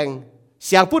แปลงเ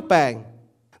สียงพูดแปลง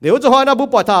เดี๋ยวจะหอยนะบุป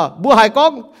ผาบัวหายก็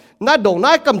น้าโด่งน้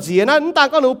ากับเจียนะน้ำตา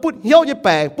ก็หนูพูดเหี้ยวยี่แป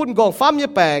ลงพูดกองฟ้ามยี่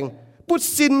แปลงพูด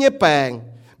ซินยี่แปลง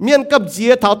เมียนกับเจี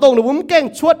ยเท้าตรงหนูมันแกง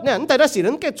ชวดเนี่ยแต่ละสี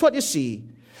นั้นแกงชวดยี่สี่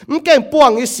มันแกงป่ว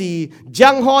งยี่สี่จั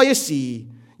งหอยยี่สี่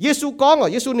Giêsu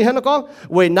con Giêsu ni hắn con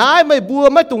về nái mấy bùa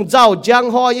mấy tung giàu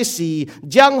giang hoi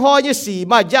như xì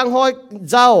mà giang hoi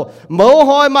giàu mẫu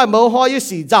hoi như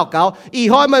xì giàu cáo y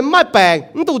hoi mà mai bèn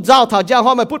tung giàu thảo giang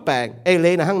hoi mà put bèn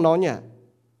lên là hăng nói nhỉ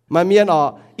mà miền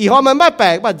y hoi mà mai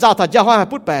bèn mà giàu thảo giang hoi mà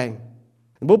put bèn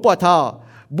bố bỏ thảo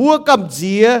bùa cầm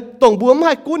dìa tổng bùa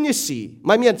hai cún như xì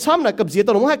mà miền chăm là cầm dìa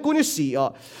tổng hai cún như xì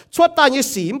chốt ta như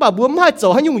xì mà bùa hai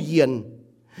dầu hai nhung yên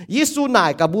Giêsu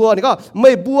nải cả bùa này có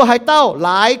mấy bùa hai tao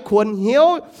lái khuôn hiếu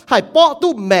hai bỏ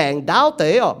tu mèng đáo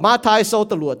tế mà thái sâu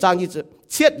tờ lụa trang như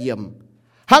chết yểm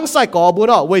hăng sai có bùa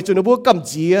nó về cho nó bùa cầm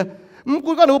dìa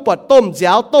cũng có nó bùa tôm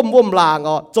giáo tôm bùm làng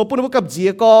cho bùa nó cầm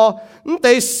dìa có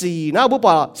tế xì nó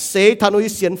bùa xế thằng nó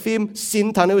xiên phim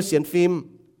xin thằng nó xiên phim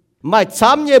mà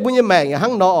chăm như bùa như mèng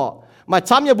hăng nọ mà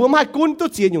chăm như bùa hai cún tu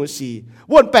chia nhung xì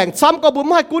buồn bèng chăm có bùa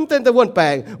hai cún tên tên buồn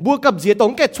bèng bùa cầm dìa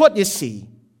tổng cái chuột như xì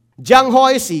giang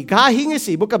hoi xì cá hính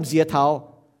xì bùa cầm dìa thảo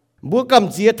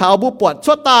bùa bọt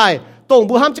chốt tai tổng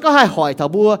bùa ham chỉ có hai hỏi thảo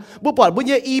bùa bọt bùa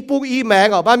như y pu y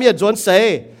mèng ba miền dồn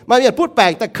xế ba miền put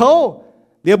bèng ta khâu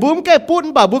เดี๋ยวบุ้มแก่ปุ่น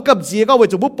บ่าบุกับเจียก็ไว้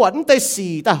จะบุปอดแต่สี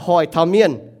แต่หอยทำเมีย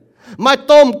นมา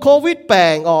ต้มโควิดแป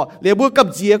งเดี๋ยวบุกับ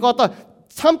เจียก็ต้อง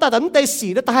ทำแต่แต่สี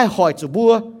แล้วแต่ให้หอยจะ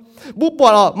บุปอ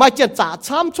ดมาเจ็ดจ่า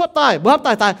ช้ำชดใต้บุห้ามต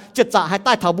ายเจ็ดจ่าให้ใ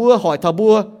ต้เท้าบัวหอยเท้าบั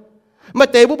วมา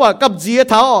เตะบุปอดกับเจีย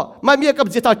เท้ามาเมียกับ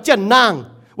เจียเท้าเจ็ดนาง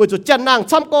ไว้จะเจ็ดนาง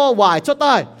ช้ำก็หวายชดใ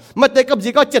ต้มาเตะกับเจี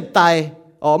ยก็เจ็ดไต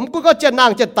มันกูก็เจ็ดนา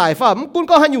งเจ็ดไตฟ้ามันกู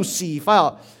ก็ให้อยู่สีฟ้า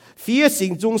phía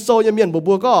sinh trung sâu như miền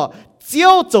bùa có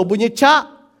chiếu走不như cha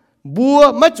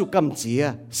bùa mất chủ cầm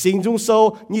chia sinh trung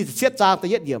sâu như xét trang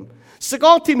tới nhất điểm sự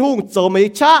có thiên hùng走mấy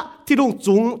cha thiên hùng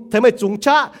trung thế mấy trung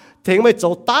cha thế mấy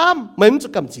走tam mấy chủ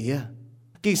cầm chia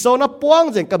kỳ sâu nó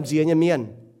buông dần cầm chia như miền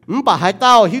bà hai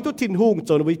tao hít tu thiên hùng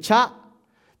走với cha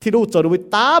thiên hùng走với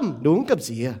tam đúng cầm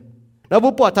chia nó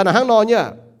bùa bỏ thằng hàng nọ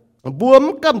nhá bùa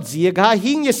cầm chia cả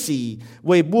hinh như xì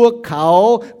với bùa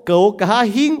khảo cầu cả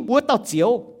hinh bùa tao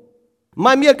chiếu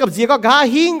mà miềnกับเจียก็กา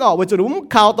หิงว่าจะรู้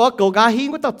ข่าวตัวกูกาหิง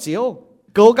ก็ต้องเจียว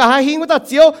กูกาหิงก็ต้องเ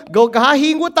จียวกูกาหิ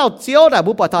งก็ต้องเจียวแต่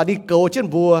บุปผานี่กูเช่น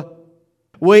บัว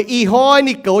เว้ยอีหอย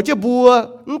นี่กูเช่นบัว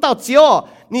มันต้องเจียว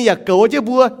นี่อย่ากูเช่น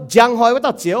บัวจังหอยก็ต้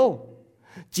องเจียว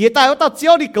เจียตายก็ต้องเจี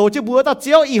ยวนี่กูเช่นบัวต้องเ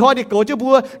จียวอีหอยนี่กูเช่นบั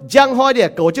วจังหอยเนี่ย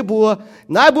กูเช่นบัว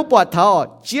นายบุปผาเท่า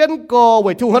เจียนก็เว้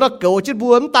ยทุ่งเขาต้องกูเช่นบั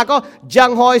วมันตาก็จัง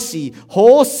หอยสีโห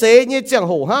เสเนี่ยจัง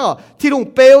โหฮะที่ลุง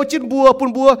เปลวเช่นบัวปุ่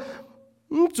นบัว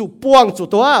chủ buông chủ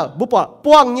ตัวบุปผา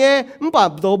buông nhéบ่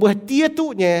ตัวบุให้เตี้ยตุ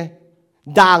nhé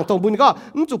ด่างตัวบุญก็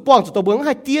chủ buông chủตัวบุใ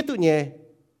ห้เตี้ยตุnhé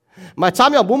mà chăm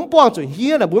nhau buông buông chủ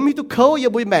hiên là buông hít tu khâu ya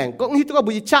buông mèngก็hít tuก็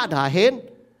บุญชาติหาเห็น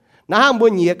นะฮะบุ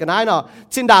ญเหยียกันได้เนาะ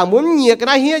สิ่งด่างบุญเหยียกันไ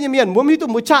ด้เฮียยังมีอันบุญhít tu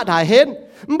บุญชาติหาเห็น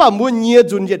บ่บุญเหยีย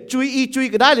จุนเหยียจุยอีจุย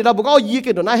กันได้หรือเราบุญก็เหยีย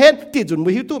กันโดนนะเห็นที่จุนบุ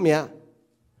ญhít tuเมีย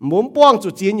บุญbuông chủ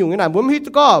จีนอยู่ไงน่ะบุญhít tu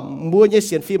ก็บุญยังเ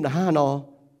สียนฟิล์มนะฮะเนาะ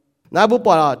นะบุปผ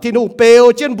าที่นู่เปลว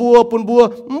เช่นบัวปุ่นบัว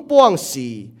ป้วงสี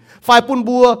ฝ่ายปุ่น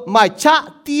บัวหมายชะ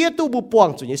เตี้ยตู้บุป้วง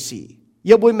จุดนี้สีเ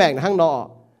ยอะบุยแมงห้างนอ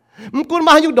กุนม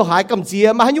าให้ยุกดอกหายกำเจีย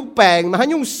มาให้ยุกแปงมาให้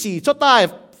ยุกสีชดใต้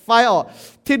ฝ่าย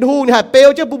ที่นู่เนี่ยเปลว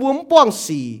เช่นบัวป้วง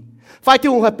สีฝ่ายที่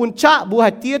นู่หายปุ่นชะบัวหา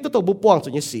ยเตี้ยตู้บุป้วงจุ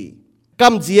ดนี้สีก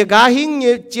ำเจียกาหิ้งเ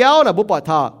นี่ยเจ้าน่ะบุป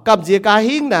ผากำเจียกา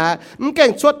หิ้งน่ะมันแก่ง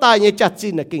ชดใต้เนี่ยจัดจี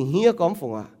นน่ะเก่งเฮียก้อมฟ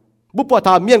งบุปผ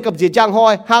าเมียนกับเจียจางหอ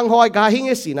ยหางหอยกาหิ้งไ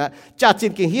อ้สินะจ่าจิ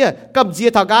นเก่งเฮียกับเจีย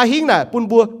ถากาหิ้งน่ะปุ่น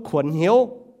บัวขวนเหี้ยว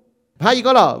ให้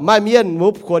ก็ล่ะไม่เมียนมุ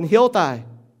บขวนเหี้ยวตาย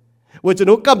วันจะ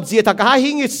นู้กับเจียถากา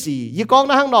หิ้งไอ้สิยี่กอง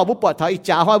นะห้างนอบุปผาอี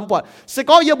จ่าหอยบุปผาส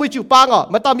กอยังบุยจิ๋วปัง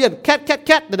มาตามเมียนแค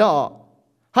ทเด้อ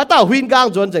ฮะตาหินกลาง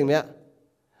จวนจังเนี้ย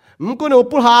กูนู้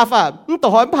ปุหาฝ่าต่อ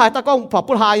หอยพายตากองผ่า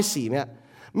ปุหาไอ้สิเนี่ย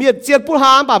เมียนเจียนปุห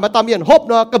าป่ามาตามเมียนฮบเ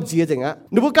นาะกับเจียจังอ่ะ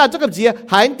นึกว่าการจะกับเจีย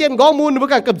หายเตียนกองมูลนึกว่า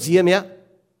การกับเจียเนี่ย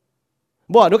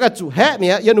บ่ดูกันจู่แฮะเมี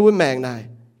ยยันวุ่นแมงนาย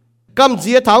กำเ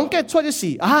จียท้องแกช่วยได้สิ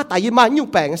ตายยี่มายุ่ง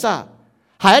แปลงซะ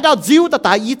หายดาวจิ้วแต่ต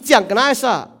ายยี่เจียงกันได้ซ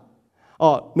ะ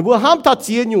หนูห้ามทัดเ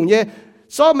จียอยู่เนี่ย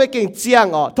ซ้อมไม่เก่งเจียง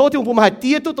โทษที่ผมหายเ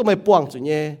ตี้ยตู้ตัวไม่ป่วงจุดเ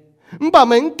นี่ยบ่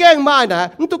มันแกล้งไม่นะ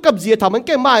มันตัวกำเจียทำมันแ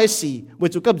กล้งไม่สิว่า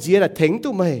จู่กำเจียน่ะถึงตั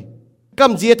วไม่ก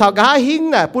ำเจียท้องกะหิ้ง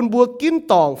น่ะปุ่นบัวกิน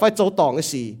ตองไฟโจตองไอ้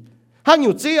สิห้างอ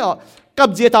ยู่เจียก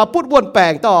ำเจียท้องพูดวนแปล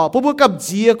งต่อพูดกำเ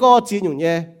จียก็เจียอยู่เ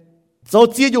นี่ยโจ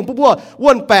เจียอยู่ปุ๊บว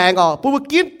นแปลงปุ๊บ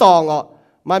กินตอง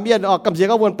มาเมียนกำเจีย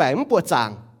ก็วนแปลงมันปวดจาง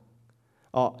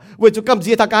เวจุกำเ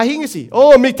จียทากาหิ้งสิโอ้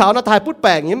มีเท้าหน้าทายพุดแป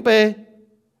ลงยิ้มไป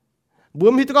บัว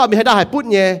มีตัวก็มีให้ได้หายพุด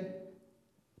เนี่ย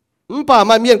ป่า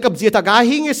มาเมียนกำเจียทากา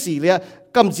หิ้งสิเลย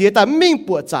กำเจียแต่มิ่งป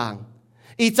วดจาง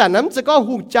อีจันน้ำจะก็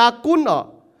หุงจากุ้น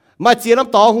มาเจียน้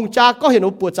ำต่อหุงจาก็เห็น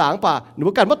ว่าปวดจางป่าหนู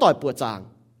กันว่าต่อยปวดจาง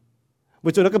เว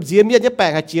จุกำเจียเมียนจะแปล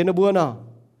งให้เจียนะบัวเนาะ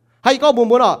ให้ก็บัว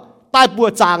เนาะตายปว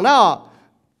ดจางนะ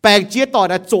แปลงเจียต่อ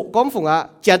นะจุก้มฝง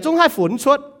เจียจงให้ฝนช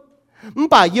ด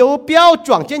bà yêu béo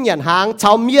chọn chế nhận hàng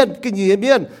cháo miên cái gì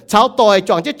miên cháo tỏi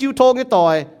chọn chế chiêu thô cái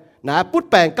tỏi nè bút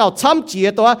bèn cao chăm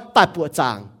chiaตัวtại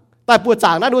bùa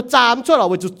chàng nó đua chạm cho nó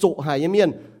với trụ hải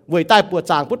miên với tại bùa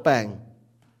chàng bút bèn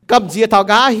cầm gì thảo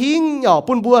cá hính nhỏ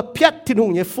bún bùa phét thiên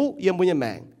hùng như phú yếm bùa như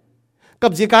mèng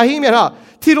cầm gì cá hính miên hả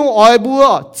thiên hùng ỏi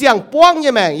bùa giang quang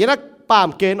như mèng như nó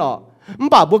bám kén ọ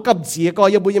bà bùa cầm gì có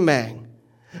yếm bùa như mèng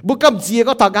bùa cầm gì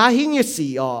có thảo cá hính như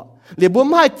xì ọ liền bùa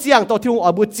mai giang tao thiên hùng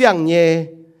ỏi bùa giang nhé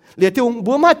liền thiên hùng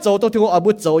bùa mai dấu tao thiên hùng ỏi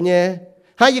bùa dấu nhé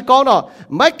hai gì con nó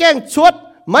mấy keng chuột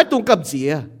mấy tung cầm gì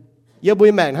à yếm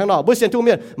bùa mèng thằng nó bùa xiên thu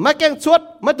miên mấy keng chuột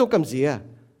mấy tung cầm gì à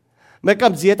mấy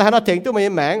cầm gì ta nó thèn tu mấy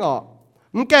mèng ọ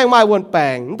มึงแกงไม้วนแปล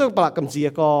งมึงต้องปลากำเจีย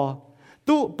กอ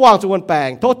ตู้ปวงจุวนแปลง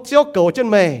ทดเจียวเก่าจน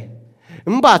เมย์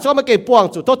มึงบ่าชอบมาเก็บปวง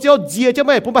จุทดเจียวเจียจนเ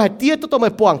มย์ผมไปหาเตี้ยตัวไม่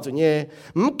ปวงจุเนี่ย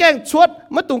มึงแกงชด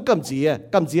ไม่ตรงกำเจี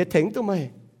ยถึงตัวไม่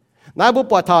นายบุป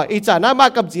ผาถอยอีจ่าน้ามา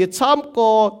กำเจียช้ำกอ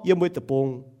ยังไม่ตะปง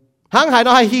หางหายน้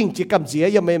อยหิ่งจีกำเจีย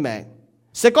ยังไม่แมง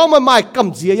เสก็ไม่ก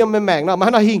ำเจียยังไม่แมงเนาะมาใ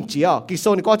ห้น้อยหิ่งเจียกิโซ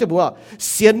นี่ก็จะบอกว่า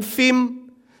เสียนฟิ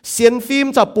ล์ม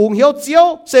จะปุงเหี่ยวเจียว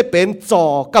เสเป็นจ่อ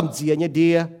กำเจียเนี่ยดี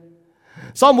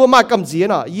ซ้อมบัวมากำเจีย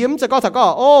น่ะยิ้มจะก็ถ้าก็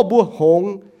โอ้บัวหง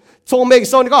ชงเมก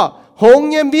โซนก็หง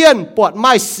เยี่ยมเบียนปวดไ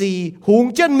ม้สีหุง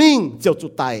เจนมิงเจียวจุ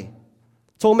ดไต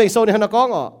ชงเมกโซนนี่ฮะนะก็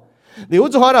อ๋อเดี๋ยว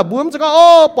จะหาน่ะบัวมันจะก็โอ้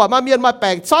ปวดมาเมียนมาแปล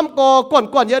งซ้ำก็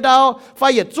ก่อนเยอะดาวไฟ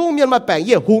เหยียดจุ้งเมียนมาแปลงเ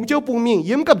ยี่ยหุงเจียวปุงมิง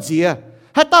ยิ้มกับเจีย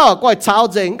ให้ต้าก่อยชาว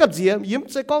เจงกับเจียยิ้ม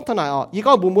จะก็ท่าไหนอ๋ออี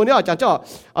ก็บัวเนี่ยจะ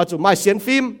เอาจุดไม้เสียน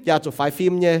ฟิล์มอย่าจุดไฟฟิ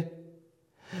ล์มเนี่ย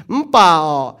ป่า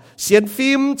เสียนฟิ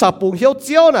ล์มจะปรุงเหี้ยวเ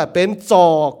จียวน่ะเป็นจอ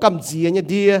กำเจียเนี่ย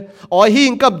ดีอ๋อหิ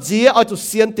งกำเจียเอาจุดเ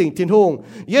สียนติ่งทิ้งหง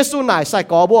เยซูไหนใส่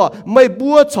กอบัวไม่บั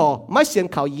วฉอไม่เสียน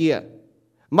ข่าวเยี่ย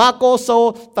มาโกโซ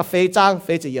ตะเฟจางเฟ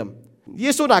จเยี่ยมเย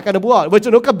ซูไหนกันบัวเวจุ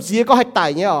นกำเจียก็ให้ตาย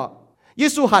เนี่ยอ๋อเย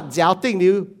ซูหัดยาวติ่งดิ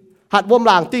วหัดวม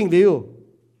ลางติ่งดิว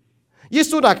เย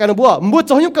ซูไหนกันบัวมัวจ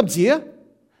ะยุ่งกำเจีย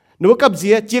หนูกำเจี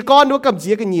ยเจียก้อนหนูกำเจี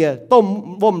ยกันเนี่ยต้ม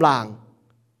วมลาง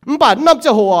ป่านน้ำจ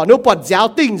ะหัวหนูปวดยาว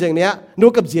ติ่งอย่างเนี้ยหนู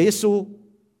กับเย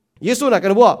ซูน่ะกั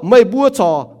นว่าไม่บัวช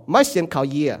อไม่เสียนข่าว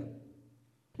เยี่ย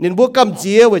นินบัวกำเ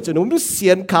จียไว้จนหนูเสี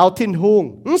ยนข่าวทิ้งหง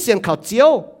เสียนข่าวเจีย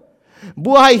ว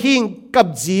บัวให้หิงกับ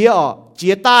เจียเจี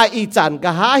ยตายอีจัน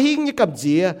ก็หาหิงยี่กับเ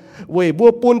จียไว้บัว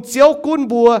ปูนเจียวกุ้น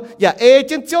บัวอย่าเอเ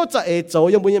จนเจียวจะเอโจ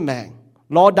ยังบัวยังแมง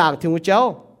รอด่างทิ้งเจ้า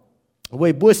ไว้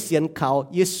บัวเสียนข่าว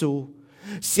เย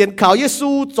ซู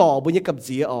จ่อบัวยี่กับเ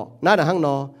จียนั่นน่ะห้างน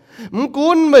อมึง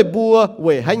กุ้นไม่บัวเ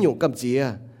ว้ให้หยุ่งกับเจีย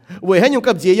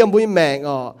ยังบุยแมง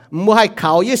มัวให้เข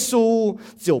าเยซู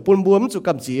เจียวปุ่นบัวมันจุ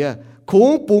กับเจียคุ้ง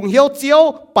ปุ่งเหี่ยวเจียว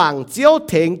ปังเจียวเ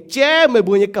ถงแจ้ไม่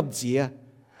บุยยังกับเจีย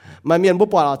มาเมียนบัว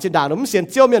ปล่อยจะด่าหนูมันเสียน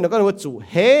เจียวเมียนหนูก็ว่าจุ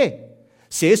เฮ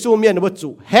เสียซูเมียนหนูว่าจุ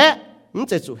เฮมัน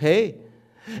จะจุเฮ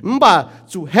มันบ่า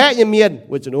จุเฮยังเมียน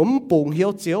ว่าจะหนูมันปุ่งเหี่ย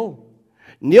วเจียว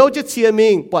เนียวจะเชียมิ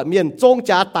งปล่อยเมียนจง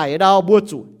จ่าไต่ดาวบัว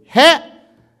จุเฮ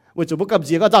ว่าจุบุกับเ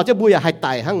จียก็เจ้าจะบุยให้ไ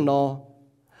ต่หั่งนอ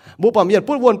บุปผาเมียน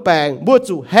พูดวนแปลงบัว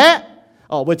จุแฮ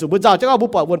บัวจุบุเจ้าจะก็บุป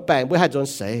ผาวนแปลงบัวให้จน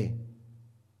เส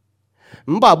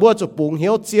บ่าบัวจุปุงเหี่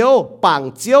ยวเจียวปัง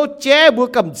เจียวแจ้บัว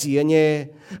กับเจียเนี่ย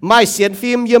ไม่เสียน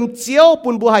ฟิล์มเยี่ยมเจียว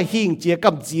ปุ่นบัวให้หิงเจีย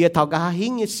กับเจียเท่ากับหิ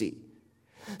งยี่สิ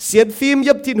เสียนฟิล์มเ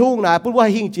ยี่ยมทิ้งหุ่งนะปุ่นบัวใ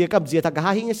ห้หิงเจียกับเจียเท่ากับ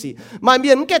หิงยี่สิไม่เมี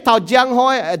ยนแค่เท่าจางห้อ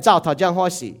ยเจ้าเท่าจางห้อ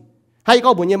ยสิให้ก็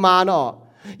บุญยมาเนาะ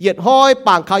เหยียดห้อย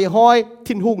ปังเขาเหยียดห้อย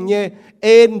ทิ้งหุ่งเนี่ยเ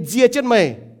อ็นเจียเช่นไหม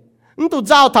ตัวเ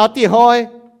จ้าเท่าตีห้อย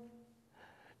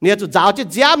เนี่ยจุดเจ้าจะ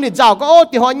ย้ำเนี่ยเจ้าก็โอ้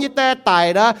ตีห้อยยี่แต่ตาย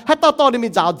นะให้ต่อเนี่ยมี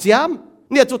เจ้าย้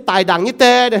ำเนี่ยจุดตายดังยี่แ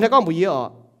ต่เนี่ยก็บุญอ๋อ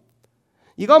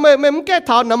อีก็ไม่แก้เ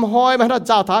ท่าน้ำห้อยมาถ้าเ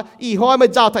จ้าเท่าอีห้อยไม่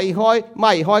เจ้าเท่าอีห้อยไม่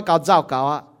อีห้อยเก่าเจ้าเก่า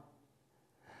อ่ะ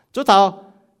จุดเท่า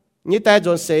ยี่แต่จ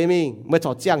นเสียมิงไม่ถ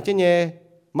อดเจียงเช่นเนี่ย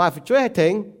มาฝึกช่วยให้ถึ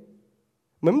ง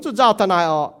เหมือนจุดเจ้าทนาย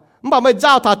อ๋อมันบอกไม่เจ้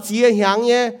าเท่าเจียหางเ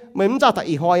นี่ยเหมือนเจ้าเท่า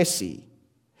อีห้อยสิ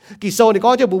กิโซนี่ก็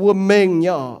จะบัวเมงเ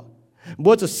นี่ยบั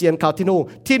วจะเสียนข่าวทิ้ง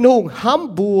หงห้าม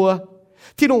บัว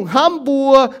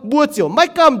บัวเจียวไม่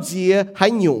กำเจียให้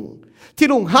หยุ่งทิ้ง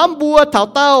หงห้ามบัวเท่า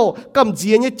เต้ากำเจี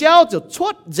ยเนี่ยเจ้าจะช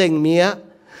ดเจงเมีย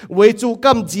ไว้จูก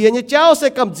ำเจียเนี่ยเจ้าใส่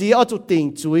กำเจียเอาจุดติ่ง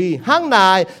จุยห้างนา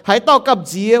ยให้เต้ากำเ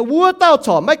จียวัวเต้า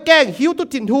ฉ่อไม่แกงหิวตุ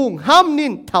ทิ้งหงห้ามนิ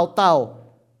นเท่าเต้า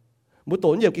มุตโต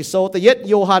นเยี่ยมกิโซแต่เย็ด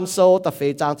โยฮันโซแต่เฟ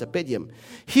จางจะเป็ดเยี่ยม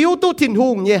หิวตุทิ้งห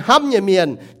งเนี่ยห้ามเนี่ยเมียน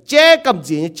เจ้กำเ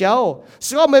จียเนี่ยเจ้า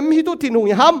ซึ่งว่าไม่หิวตุทิ้งหงเ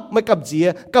นี่ยห้ามไม่กำเจีย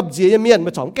เนี่ยเมียนม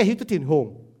าฉ่อมแกหิวตุทิ้งหง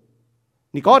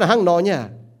นี่ก็นะห้างนอนเนี่ย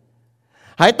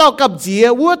ให้เต้ากำเจีย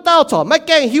วัวเต้าฉ่อไม่แ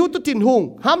กงหิวตุทิ้งหง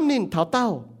ห้ามนินเท่าเต้า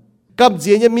กำเ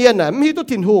จียเนี่ยเมียนน่ะไม่หิวตุ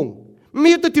ทิ้งหงไม่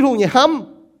หิวตุทิ้งหงเนี่ยห้าม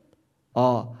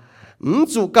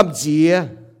จูกำเจีย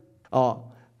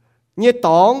เนี่ยต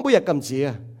องบุยกำเจีย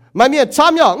mà miền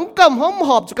chăm nhỏ cầm hóm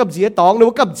họp cho cầm dĩa tòng nó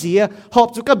cầm dĩa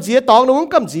họp cho cầm dĩa tòng nó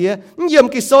cầm dĩa yếm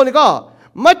cái số này có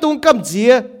mấy tung cầm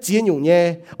dĩa nhung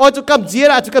nhẹ ôi cho cầm dĩa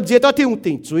là cho cầm dĩa tao thiêu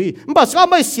tỉnh chuối bảo sao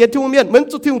mấy xé thiêu miền mình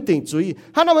cho thiêu tỉnh chuối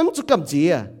hắn nói mình cho cầm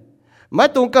dĩa mấy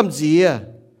tung cầm dĩa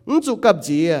cho cầm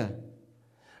dĩa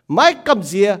mấy cầm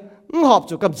dĩa họp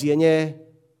cho cầm dĩa nhẹ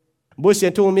bữa xé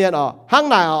thiêu miền hàng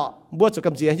này bữa cho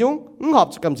cầm dĩa nhung họp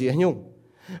cho cầm dĩa nhung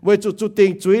với chủ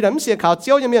tình chuối là xé khảo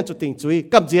chiếu như miền chủ tình chuối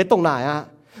cầm dĩa tông này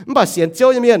bà xé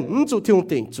chiếu như miền chủ thiêu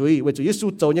tỉnh chuối với chủ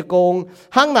Giêsu châu như công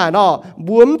hàng này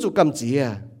buông chủ cầm dĩa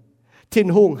thiên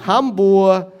hùng hám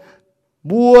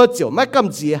bùa chiều mấy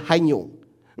cầm dĩa hay nhung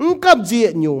cầm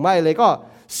dĩa nhung mai lấy có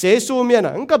xé su miền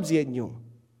cầm dĩa nhung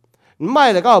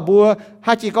mai lấy có bùa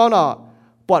hai chị con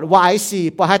bọn vài xì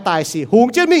bọn hai tài xì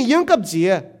hùng trên mình những cầm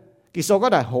dĩa cái số có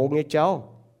đại hùng như cháu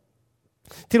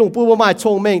thiên hùng bùa mai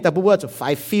trông mìnhแต่bùaจะ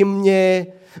phải phim nhé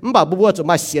bà bùaจะ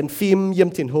mai xiên phim yếm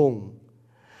thiên hùng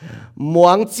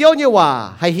muang chiếu như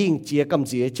hòa hay hình chia cầm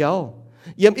dĩa cháu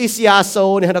yếm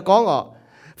Isiaso này nó có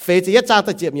phê chỉ trang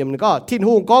ta chịu yếm có thiên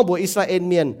hùng có bùa Israel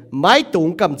miền mái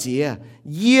tung cầm dĩa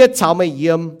yết chào mày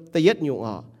yếm ta yết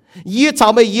nhung yết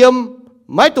chào mày yếm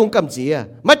mái tung cầm dĩa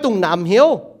mái tung nam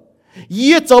hiếu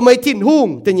yết chào mày thiên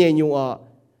hùng ta nhẹ nhung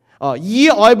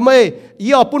yết oi mày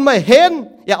yết oi pun mày hên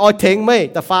ya oi thèn mày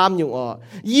ta farm nhung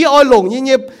yết oi lồng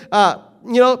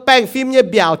như bang phim như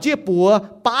biểu chia bùa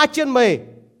ba chân mày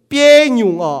bia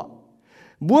nhung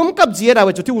buông cầm dĩa này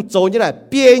với chỗ thiên châu như này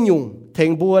bia nhung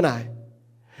thèn bùa này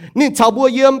nên chào bùa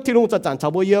yếm thiên hùng chẳng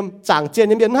chào bùa yếm chẳng trên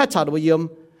những biến hai chào bùa yếm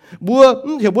bùa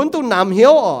hiểu muốn tu nam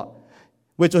hiếu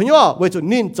với chỗ nhớ với chỗ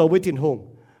nên châu với thiên hùng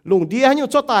lùng đĩa hay như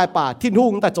cho tài bà thiên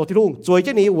hùng tại chỗ thiên hùng chuối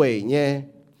cái này vậy nhé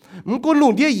con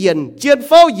lùng đĩa yên chiến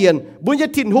pháo yên buông cho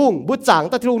thiên hùng buông chẳng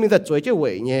ta thiên hùng nên tại chuối cái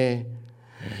vậy nhé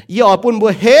giờ buông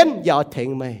bùa hên giờ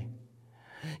thèn mày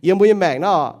yếm bùa mèn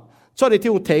nó cho để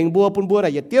thiên hùng thèn bùa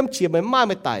này giờ tiêm chia mấy mai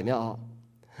mấy tải nữa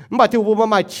mà thiên hùng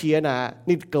mai chia nè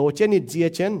nịt cầu trên nịt dìa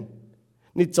trên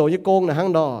nịt chỗ như công là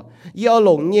hang đó giờ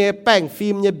lồng nhẹ bang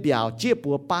phim như biểu chia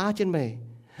bùa ba trên mày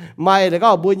mai để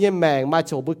có bùa như mèn mai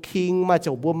chỗ bùa king mai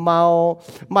chỗ bùa mau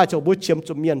mai chỗ bùa chiếm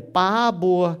chỗ miền ba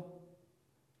bùa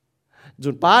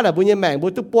dùn ba là bùa như mèn bùa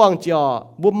tức buông chợ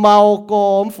bùa mau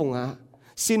có phùng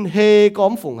xin hê có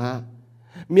phùng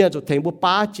miền chỗ thành bùa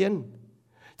ba trên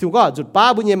thì có dùn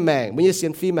ba bùa như mèn bùa như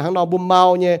xiên phim mà hang đó bùa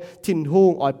mau như thìn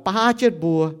hùng ỏi ba chết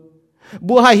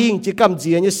bùa hai hình chỉ cầm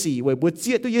dĩa như xỉ với bùa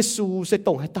chia tôi Giêsu sẽ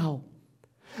tổng hai tàu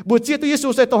bùa chia tôi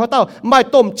Giêsu sẽ tổng hai tàu mày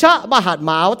tôm chả ba hạt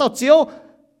máu tao chiếu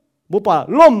bùa bảo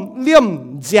lom liêm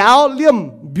giáo liêm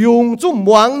biung chung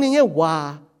muang như nhé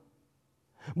hòa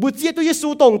bùa chia tôi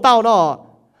Giêsu tổng tàu đó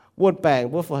buồn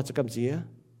bèn bùa phật cầm dĩa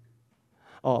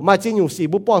mày chỉ dùng xỉ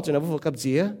bùa bong cho nó bùa cầm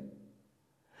dĩa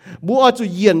bùa chủ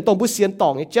yên tổng bùa xiên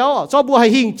tòng như cháu cho bùa hai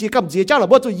hình chỉ cầm dĩa cháu là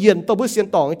bùa chủ yên tổng bùa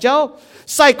xiên tòng như cháu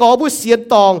sai có bùa xiên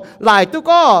tòng lại tôi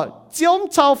có chiếu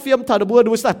chào phim thật bùa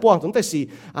đuôi sai bùa chúng ta xì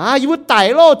yêu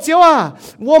tải lo chiếu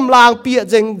ngom làng bịa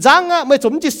dành răng mới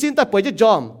chúng chỉ xin ta bồi cho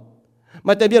jom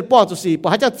mà tại biệt bùa chủ xì bùa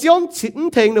hai cha chiếu chính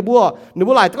thành được bùa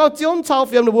nếu lại tôi có chiếu chào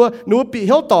phim được bùa nếu bị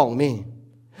hiếu tòng mình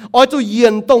ôi chủ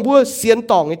yên tổng bùa xiên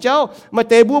tòng như cháu mà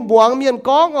tại bùa muang miền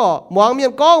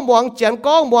con muang chén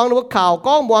con muang nó khảo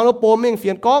con muang nó bồ mình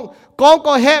phiền con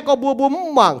có hẹ có bùa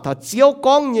mảng thật chiếu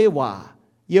con như hòa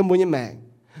yên bùa như mèn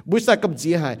bùa sai cầm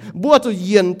dĩa hay bùa chủ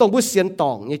yên tổng bùa xiên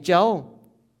tòng như cháu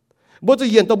bùa chủ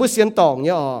yên tổng bùa xiên tòng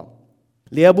như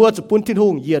lìa bùa chủ pun thiên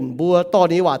hùng yên bùa to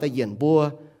ní hòa ta yên bùa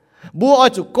ôi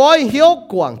chủ coi hiếu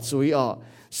quảng chuối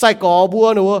sai có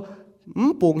bùa nó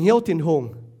bùng hiếu thiên hùng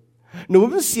nó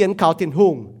xiên khảo thiên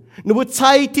hùng nó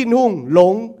chay thiên hùng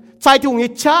lông chay thiên hùng như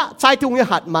chá chay thiên hùng như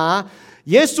hạt má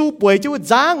Giêsu bồi chú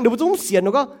giang nó chúng xiên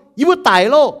nó có yêu tải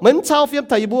lo mình chào phim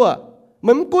thầy bùa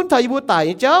mình cuốn thầy bùa tải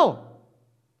như cháu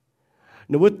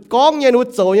nó con như nó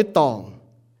trâu như tòng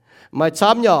mà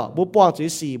chăm nhỏ bùa bong chữ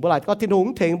xì bùa lại có thiên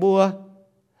hùng thèn bùa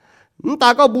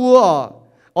ta có bùa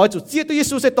ôi chủ giết tôi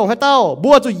Giêsu sẽ tòngให้tao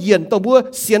bùa chủ yên tòng bùa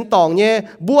xiên tòng nhé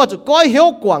bùa chủ coi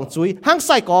hiếu quảng chuối hang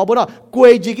sai có bùa đó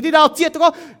quỳ gì cái đi đâu giết tôi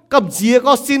có cầm dĩa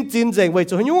có xin tin rằng vậy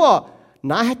chủ nhung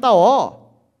nãyให้tao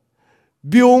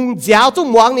biung giáo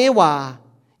chung muang này hòa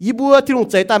y bùa thiên hùng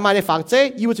chạy tại mai này phẳng chế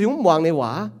y bùa chúng muang này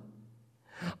hòa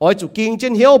ôi chủ kinh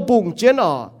trên hiếu bùng trên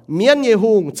miên như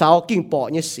hùng cháu kinh bỏ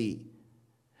như xì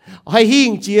hay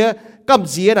hình chia cầm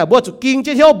dĩa là bùa chủ kinh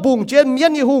trên hiếu bùng trên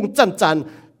miên như hùng chăn chăn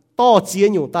to chia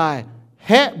nhiều tai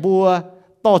hẹ bùa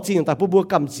to chia nhiều tai bùa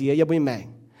cầm dĩa ya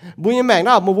bùi mèn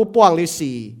đó bùa buông lì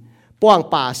xì buông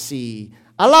bà xì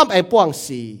alam ai buông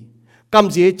xì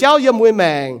cầm dĩa cháu ya bùi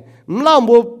mèn lao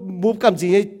bùa cầm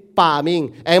dĩa bà mình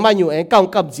ai mà nhiều ai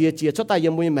cầm dĩa chia cho tai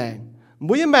ya bùi mèn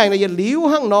mỗi mèn này liu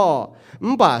hăng nọ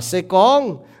bà sẽ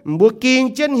con bữa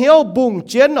kinh chân hiếu bùng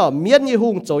chân nọ miên như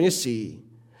hung chỗ như xì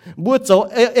bữa chỗ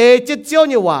chết chiếu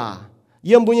như hòa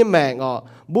yếm bữa như mèn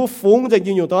bữa phúng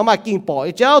thì nhiều tao mà kinh bỏ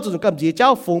cháu rồi cầm gì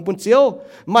cháu phúng bún chiếu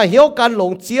mà hiếu can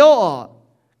lồng chiếu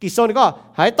kỳ sau này có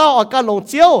hãy tao ở can lồng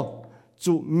chiếu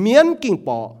chủ miên kinh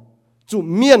bỏ chủ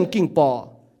miên kinh bỏ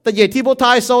แต่เย่ที่โบท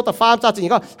ายโซแต่ฟาร์มจ่าจริ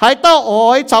งก็หายเต้าอ้อ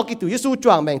ยชาวกิตุยิสูจ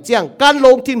วงแมงเจียงการล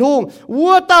งทินหุงวั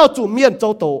วเต้าจุเมียนโจ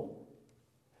โต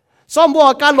ซ้อมบัว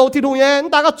การลงทินหุงเนี่ย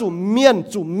ตาก็จุเมียน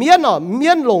เมีย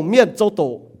นลงเมียนโจโต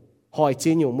หอย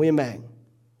จีนอยู่มุ้ยแมง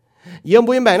เยี่ยม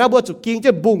มุ้ยแมงนะบัวจุกิงจ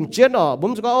ะบุ่งเจียนบุ้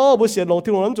มจุก็บัวเสียลงทิ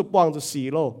นหุงนั้นจุปวงจุสี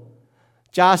โล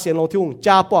จ้าเสียลงทินหุง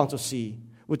จ้าปวงจุสี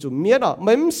บัวจุเมียนไ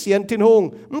ม่เสียนทินหุง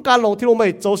มันการลงทินหุงไม่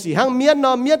โจสีห้างเมียน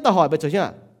เมียนตะหอยไปเฉย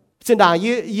ๆเส้นด่าง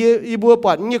ยีบัวป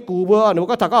อดยีกูบัวหนู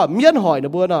ก็ถ้าก็เมียนหอยหนู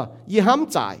บัวยีห้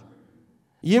ำจ่าย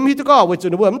ยีมีทุกก็ไว้จุด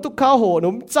หนูบัวมันตุกข้าวโหหนู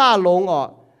จ้าลง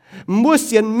บัวเ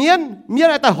สียนเมียน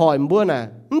ไอ้ตาหอยบัวน่ะ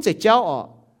มันจะเจ้า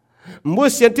บัว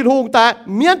เสียนที่หูแต่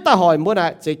เมียนตาหอยบัวน่ะ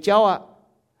จะเจ้า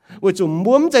ไว้จุด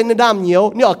บัวมันจะในน้ำเหนียว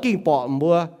นี่กิ่งปอดบั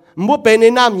วเป็นใน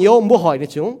น้ำเหนียวบัวหอยใน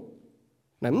ชุ่ง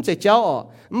นั่นมันจะเจ้า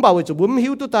มันบอกไว้จุดบัวมันหิ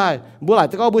วตัวตายบัวหลาย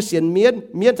แต่ก็บัวเสียนเ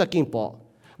มียนจะกิ่งปอด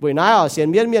บุญนายเสียน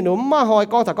เมียนหนุ่มมาหอย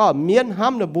กองถ้าก็เมียนห้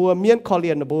ำนะบัวเมียนคอเลี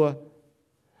ยนนะบัว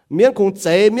เมียนคงเจ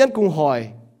เมียนคงหอย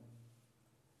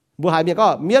บัวหายเมียนก็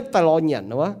เมียนตลอดเหยียน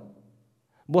นะวะ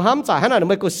บัวห้ำจ่ายให้หน่อย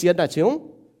ไม่ก็เสียนนะชิว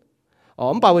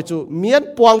มันบอกว่าจูเมียน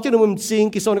ปวงเจ้าหนุ่มจริง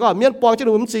กิโซนก็เมียนปวงเจ้าห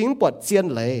นุ่มจริงปวดเจียน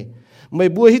เลยไม่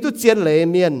บัวฮิตุเจียนเลย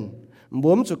เมียนบั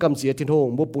วมันจูกำเสียทินหง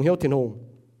บัวปุ่งเหี้ยวทิน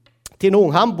หง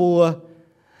ห้ำบั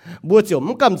วเจียว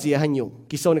มันกำเสียให้อยู่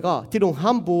กิโซนก็ทินหงห้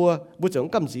ำบัวเจียว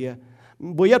มันกำเสีย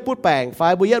บัวยัดพูดแปลงไฟ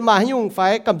บัวยัดมาให้ยุ่งไฟ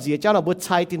กำเสียเจ้าหน้าบัว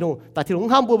ชัยที่นู่นแต่ที่หลง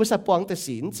ห้ามบัวไปใส่ปวงแต่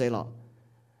สีนเสียหรอ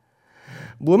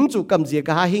บัวมันจูกำเสีย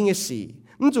กับหาหิ้งสี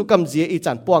มันจูกำเสียอี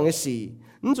จันปวงสี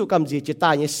มันจูกำเสียจิตตา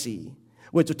ยสี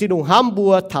เวจุที่หลงห้ามบั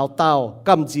วเท้าเต่าก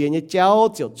ำเสียเนี่ยเจ้า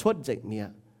เจียวชดเจเนี่ย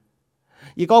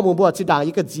อีก็บัวจิด่าง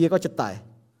อีก็เสียก็จะตาย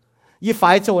อีไฟ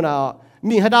โจน่ะ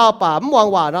มีให้ดาวป่ามอง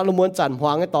ว่านะเราม้วนจันหว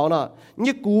างไอ้ตอน่ะ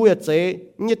นี่กูอย่าเจ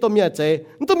นี่ตัวเมียเจ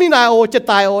นี่ตัวมีนายโอจะ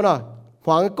ตายโอน่ะ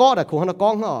hoàng có là khung nó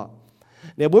con họ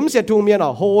để bấm xe thùng miên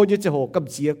họ hô như hồ cầm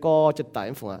chia co chất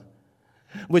tải phụng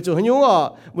buổi chiều nhung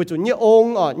buổi chiều như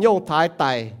ông như ông thái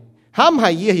tài hám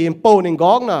hay gì hiểm bầu nên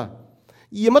gón nè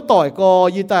gì mất tỏi co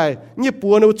gì tài như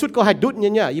bùa nó chút có hai đút như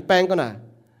nhá gì beng con nè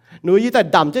nó gì tài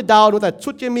đầm chứ đau nó tài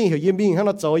chút chứ mi hiểu gì mi hắn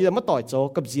nó chỗ gì mất tỏi chỗ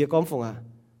cầm chia con phụng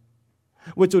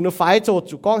buổi chiều nó phải chỗ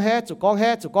chủ con hé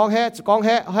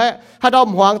hai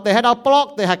đom hoàngแต่hai đom block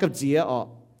แต่hai cầm chia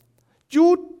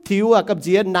chút thiếu cái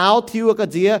gì nào thiếu cái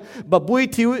gì bà bui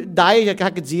thiếu đáy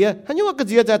cái gì hắn nhớ cái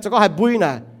gì cho có hai bui nè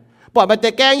bỏ mà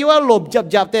để keng nhớ lồm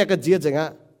chập để cái gì chẳng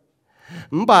á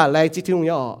bà lại chỉ thiếu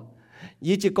nhớ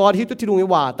ý chỉ có thiếu thiếu nhớ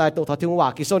hòa tại tổ thọ thiếu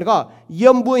hòa kỳ sau này có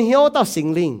yếm bui hiếu tao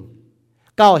sinh linh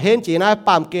cao hên chỉ này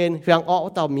bám kên hoàng ọ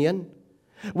tao miến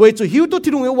với chủ hiếu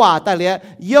thiếu nhớ hòa tại lẽ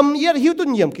yếm yết hiếu tu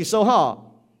nhiệm kỳ sau ha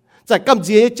tại cầm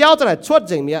gì cháu tại chuột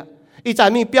gì miệngอีจ่าย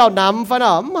มีเปียวน้ำฟัน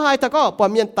ไม่ให้ถ้าก็ปล่อย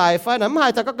เมียนตายฟันไม่ให้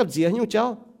ถ้าก็กับเสียยุ่งเจ้า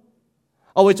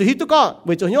เอาไว้จุฮิตุก็ไ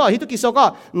ว้จุหิ้วฮิตุกิโซก็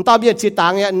ตาเบียนชีต่า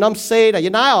งเนี่ยน้ำเซ่แต่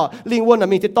ยันน้าลิงวน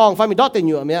มีที่ตองฟันมีดอดเต็มอ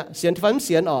ยู่เนี่ยเสียนฟันเ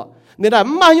สียนเนี่ยได้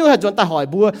ไม่ยุ่งให้จวนตาหอย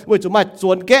บัวไว้จุมาจ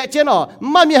วนแกะเจ้า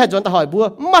ไม่มีให้จวนตาหอยบัว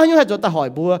ไม่ยุ่งให้จวนตาหอย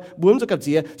บัวมันจะกับเ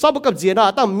สียชอบกับเสีย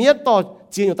ต้องเมียต่อ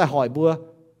เจียนอยู่ตาหอยบัว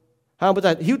หางไปแ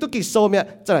ต่ฮิตุกิโซเนี่ย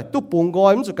จะได้ตุ๊ปุ่งกอ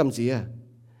ยมันจะกับเสีย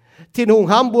ที่หง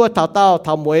ห้ามบัวเต่าท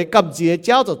ำไว้กำเจียเ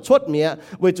จ้าจะชดเมีย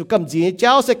ไว้จุกำเจียเจ้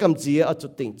าเสกำเจียเอาจุ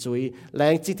ดติ่งจุยแร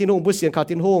งจีที่หงบัวเสียงข่าว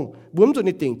ที่หงบุ้มจุดใน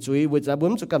ติ่งจุยไว้จะบุ้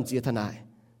มจุกำเจียทนาย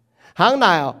หางน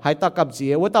ายหายตากำเจี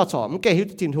ยไว้เต่าฉอมแกหิว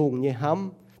ที่หงเนี่ยห้าม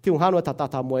ที่หงห้ามไว้เต่า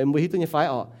ทำไว้มือหิวตัวเนี่ยไฟ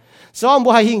ซ้อมบั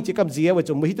วให้หิงจีกำเจียไว้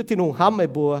จุมือหิวที่หงห้ามไม่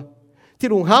บัวที่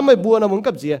หงห้ามไม่บัวนะมึงก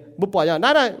ำเจียบัวปล่อยอย่าง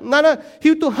นั่นหิ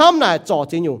วตัวห้ามนายจ่อ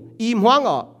เจียอยู่อิ่มห้าง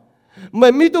ไม่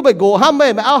มีตัวไปโกห้ามไม่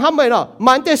เอาห้ามไม่เนาะ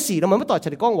มันจะสีแล้วมันไม่ต่อยฉั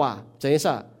นก้องว่าเจ๊ส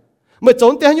ะไม่จ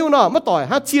นเตี้ยอยู่เนาะไม่ต่อย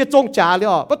ฮะเชียจงจ่าเลย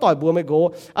ไม่ต่อยบัวไม่โก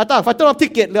ต่างฝ่ายต้นรับทิ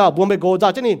เกตเลยบัวไม่โกจ้า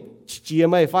เจ้านี่เชีย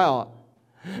ไม่ไฟ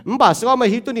มันบาดสก็ไม่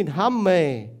ฮิตตัวนี่ห้าม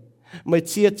ไม่เ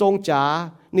ชียจงจ่า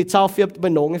นี่ชาวเฟียบไม่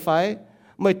หนงไฟ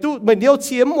ไม่ตู้ไม่เดียวเ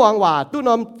ชียมวางว่าตู้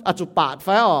น้ำอาจุปาดไฟ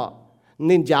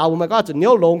นินยาวมันก็จะเนี้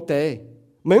ยวลงเตะ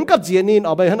เหมือนกับเจียนินอ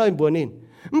อกไปข้างนอกบัวนิน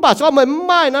มันบาดสก็ไ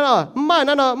ม่นั่นไ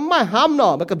ม่ห้ามเนา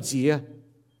ะมันกับเจีย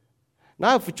นะ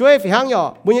ฝึกช่วยฝึกหางย่อ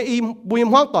บุญย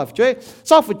ห้องต่อฝึกช่วยช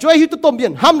อบฝึกช่วยฮิตต้มเมีย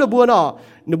นห้ามเดือบัวเนาะ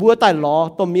เดือบัวใต้ล้อ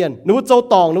ต้มเมียนเดือบัวโจ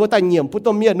ตองเดือบัวใต้เหยี่ยมพุ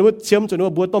ต้มเมียนเดือบัวเชื่อมจนเดือ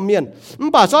บัวต้มเมียนมัน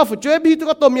ป่าชอบฝึกช่วยฮิต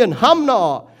ก็ต้มเมียนห้ามเนาะ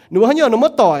เดือบัวหันย่อเดือบั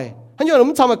วต่อยหันย่อเดือ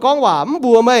บัวทำมาก้องว่ามัน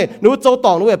บัวไม่เดือบัวโจต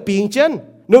องเดือบัวปีงเช่น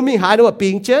เดือบัวมีหายเดือบัวปี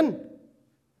งเช่น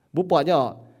บุปผาย่อ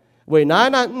Vậy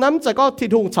nắm sẽ có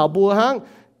thịt hùng chảo bùa hăng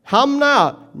hâm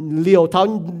na liều thao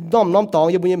nóm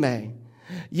tóng như bùi mẹ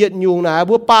Yết nhung nà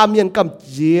bùa ba miền cầm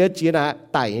chia nà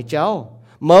tải như cháu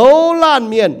Mấu lan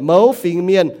miền, mấu phình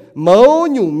miền, mấu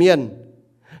nhung miền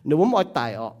Nếu bố mọi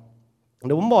tải ọ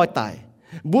Nếu bố mọi tải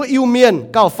Bố yêu miền,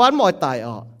 cao phán mọi tải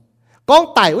ọ Con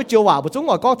tải với chiều vào bố chúng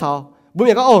ngồi con thảo Bố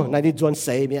miền có này đi chuẩn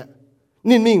xế miệng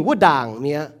Nhìn mình bố đảng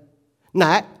miệng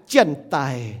Nà chân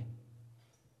tải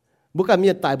Bố cả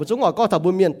miền tải bố chúng ngồi con thảo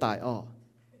bố miền tải ọ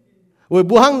Rồi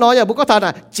bố hăng nói bố có thảo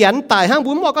là chén tải hăng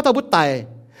bố mọi có thảo bố tải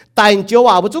Tải chiều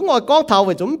vào bố chúng ngồi con thảo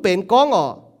về chúng bền con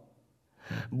ọ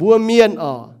Bố miền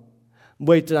ọ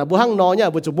Bởi là bố hăng nói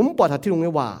bố chúng bố bỏ thảo thiên hùng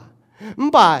cái hòa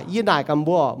Bà yên đại cầm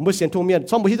bố bố xiên thùng miền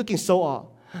xong bố hít tôi kinh sâu ọ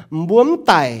Bố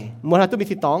tải một là tôi bị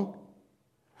thịt tóng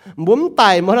Bố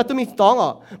tải một là tôi bị thịt tóng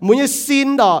ọ Bố như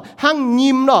xin đó hăng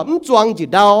nhìm đó choáng chỉ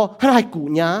đau hăng hai cụ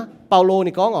nhá Paulo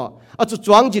này có ngọ chú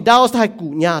choáng chỉ đau hai cụ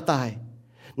nhà tài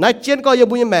nãy trên coi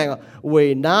bố như mẹ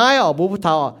vậy nãy ở bố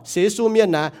thảo sẽ su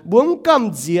miền nè bố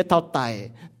cầm dìa thảo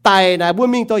tài này bố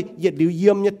mình tôi nhiệt liu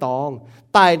yếm như tòng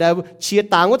tài này chia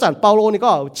táng của chẳng Paulo này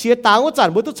có chia táng của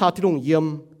chẳng bố tôi chào thì đồng yếm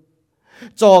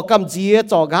cho cầm dìa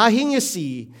cho gá hình như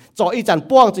xì cho ý chẳng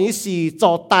buông cho như xì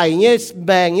cho tài như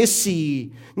bèn như xì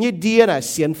như đĩa này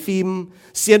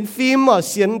xiên phim ở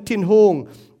xiên thiên hùng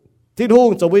Thiên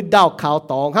hùng cho với đào khảo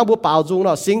tòng hang bố bảo dung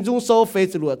nó sinh dung sâu phê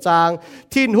sự lụa trang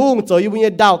Thiên hùng cho yêu như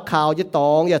đào khảo như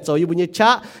tòng ya cho yêu như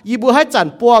cha yêu bố hai chản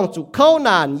buông chủ khâu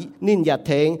nàn nín ya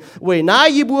thèn vậy nãy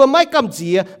yêu bố mấy cầm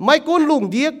dìa mấy cuốn lùng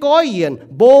đĩa có yên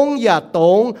bông ya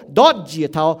tòng đót dìa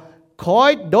thao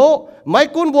khói đỗ mấy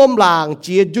cuốn vôm làng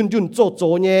chia dun cho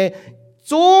nhé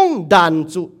trung đàn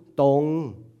chủ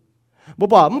tòng Bố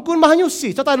bảo cuốn mà hanyu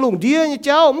xỉ cho ta lùng đĩa như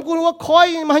cháu cuốn có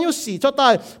khói mà hanyu xỉ cho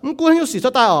ta cuốn hanyu xỉ cho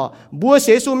ta bùa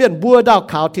xế su miền bùa đào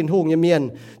khảo thiên hùng như miền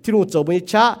thiên hùng chỗ bên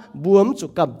cha bùa chủ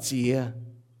cầm chia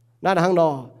นั่นhàng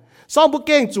nọ xong bùa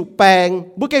keng chủ bèng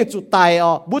bùa keng chủ tài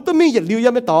bùa tôi mi nhiệt liu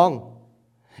yếm mấy tòng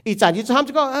อีจานยี่จะทำจ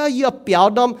ะก็ยี่เปียว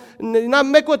ดำนั่น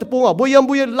ไม่กลัวตะปุงบùa yếm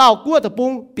bùaเหล่ากลัวตะปุง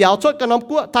เปียวชดกันน้ำ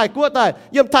กลัวถ่ายกลัวตาย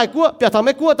ยำถ่ายกลัวเปียวทำไ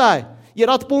ม่กลัวตายอย่าเ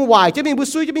ราตะปุงไหวจะมีบุ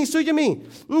ซุยจะมี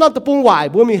นั่นตะปุงไหว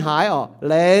บัวมีหาย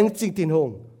แรงจริงทิ้งหง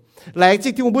แรงจริ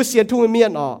งทิ้งบัวเสียนทุ่งเมีย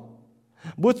น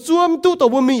บัวจ้วมตู้ตัว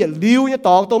บัวมีอย่าลิ้วอย่าต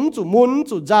องตัวมันจุมุน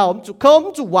จุเจ้าจุเข้ม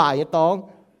จุไหวอย่าตอง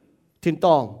ทิ้งต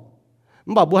อง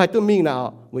มันบอกบัวให้ตัวมิงนะ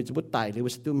บัวจะบัวไตหรือบั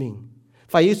วตัวมิง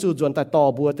ไฟยิสูจวนแต่ต่อ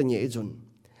บัวแต่เหนื่อยจน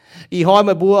อีหอย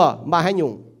มาบัวมาให้หยุ่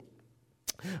ง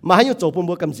โจปุ่ม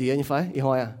บัวกำเสียนี่ไฟอีห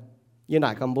อยยี่หน่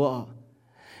ายกำบัว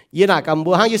ยี่หน่าcầm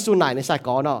búa hang Giêsu nàyในสาย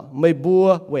ก่อนไม่บัว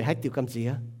เว้ยให้ติวcầmเสีย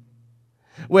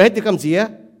เว้ยให้ติวcầmเสีย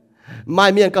ไม่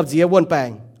เมียนcầmเสียวนแปลง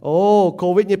โอ้โค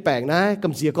วิดนี่แปลงนะ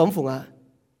cầmเสียก้อมฝุ่ง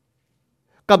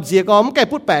cầmเสียก้อมแก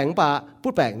พูดแปลงป่ะพู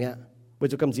ดแปลงเนี่ยเว้ย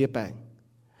จะcầmเสียแปลง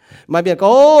ไม่เมียนก็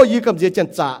ยี่cầmเสียจัน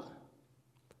จ่า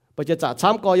ไปจะจ่าช้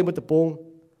ำก็ยังไม่ตะปง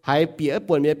หายเปีย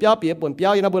ป่วนเมียเปียวป่วนเปีย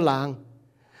วยังน่าบุญลาง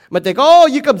มันแต่ก็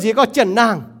ยี่cầmเสียก็จันนา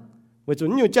งเว้ยจุ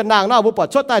นอยู่จันนางน่าบุปผา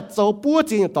ชดแต่โจปัว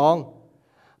จริงตอง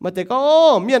mà thế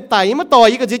có miền tây mà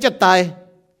tỏi cái gì chặt tay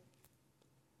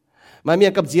mà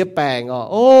miền cầm dĩa bèng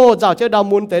ô dạo chơi đào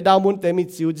muôn tế mình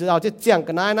chịu dạo chơi chẳng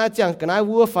cái này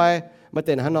vua phải mà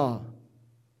tên hắn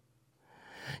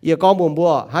giờ con buồn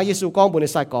bùa hai Giêsu con buồn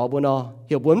sai cỏ buồn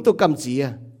hiểu buồn tôi cầm dĩa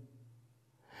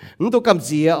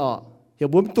hiểu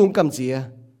buồn tôi cầm dĩa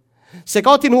sẽ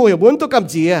có thiên hùng hiểu buồn tôi cầm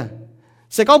dĩa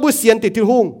sẽ có buổi xiên thì thiên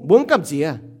hùng buồn cầm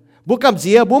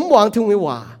dĩa buồn muang thiên hùng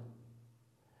hòa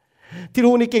ที่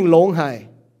รู้นี่เก่งลงให้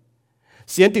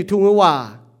เสียนติดทุ่งว่า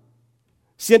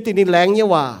เสียนติดนี่แรงเนี่ย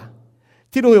ว่า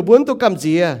ที่รู้อยู่บนตัวกำเ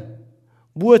จีย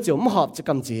บัวจะไม่หอบจะ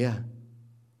กำเจีย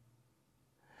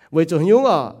เวจูหิ้ง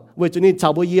เวจูนินชา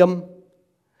วบัวเยี่ยม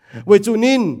เวจู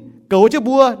นินเก๋าจะ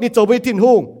บัวนี่โจไปทิ้งห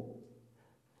ง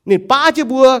นี่ป้าจะ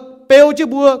บัวเปลจะ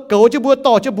บัวเก๋าจะบัว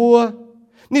ต่อจะบัว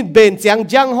นี่เบน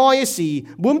จังห้อยสี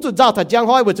บุ้มจุดเจ้าถัดจัง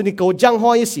ห้อยเวจูนี่เก๋าจังห้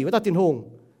อยสีว่าตัดทิ้งหง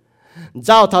เ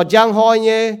จ้าถัดจังห้อยเ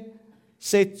นี่ย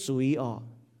sẽ chú ý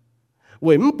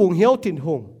vì mình bùng hiếu thiên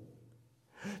hùng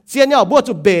chỉ nhau bữa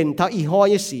chụp bền thảo ý hoa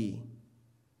như gì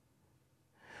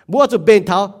bữa chụp bền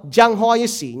thảo giang hoa như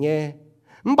gì nhé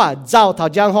mình bảo giao thảo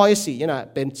giang hoa như gì như này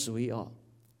bên chú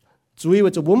ý vì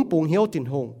chụp mình bùng hiếu thiên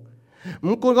hùng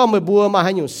mình cũng có mấy bữa mà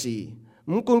hay nhiều gì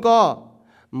mình cũng có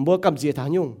bữa cầm gì thảo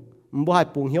nhung mình bữa hay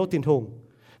bùng hiếu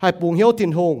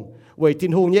thiên hùng vì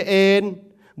thiên hùng như en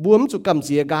bữa mình chụp cầm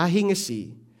gì gà hình như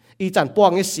gìอีจันป้ว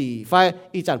งยี่สี่ไฟ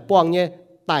อีจันป้วงเนี่ย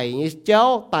ไต่เนี่ยเจ้า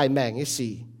ไต่แมงยี่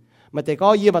สี่มาแต่ก็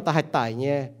ยี่มาตาให้ไต่เ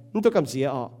นี่ยมันตัวกำเสีย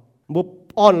บุบ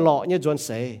อ่อนหล่อเนี่ยจวนเส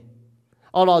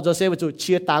อ่อนหล่อจวนเสว่าจุเ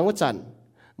ชียตังว่าจัน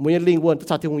มวยลิงวนตัว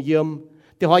ชาติหงเยี่ยม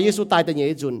thì hỏi Giêsu tai tại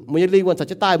nhẹ dùn mỗi linh quân sẽ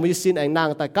tai mỗi xin ảnh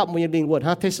nàng tại cấp mỗi linh quân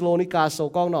ha Thessalonica số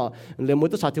con nọ liền mỗi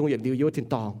tất cả thiên hùng liều yếu thiên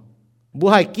tòng bùa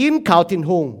hay kín khảo thiên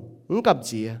hùng không cầm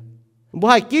gì bùa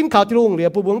hay kín khảo thiên hùng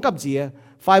liền bùa muốn cầm gì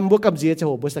phải bùa cầm gì cho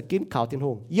hồ bùa sẽ kín khảo thiên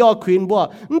hùng do khuyên bùa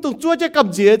tụi chúaจะ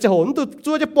cầm gì cho hồ tụi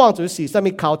chúaจะป้องจุดสีsẽ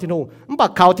มีkhảo thiên hùng bà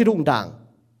khảo thiên hùng đảng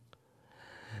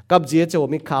cầm gì cho hồ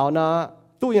มีkhảo na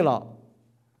tu như lọ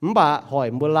bà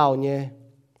hỏi bùa lao nhé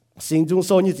sinh dung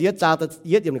sâu như gì cha ta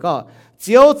yết gì có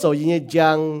chiếu走như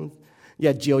giang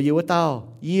ya chiếu yêu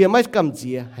tao ye mai cầm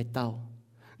gì hay tao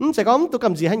sẽ có tôi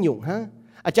cầm gì hay nhung ha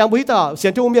chàng bùi tao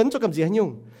xiên chung miễn cho cầm gì hay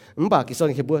nhung bà cái số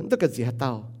này buồn tôi cầm gì hay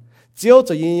tao chiếu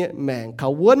走như mèn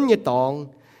khẩu quân như tòng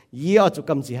ye ở chỗ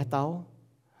cầm gì hay tao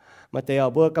mà tao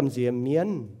bữa cầm gì miễn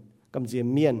cầm gì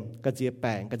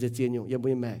bèn cầm gì chiên nhung ye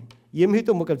bùi mèn yếm hết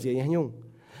tôi mua cầm gì hay nhung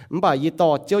bà ye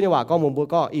to chiếu như bà con một bữa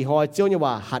có y hỏi chiếu như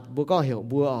bà hạt bữa có hiểu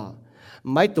bữa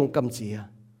mấy tung cầm gì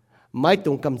mấy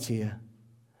tung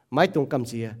cầm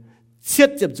gì chết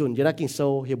chập dùn cho nó kinh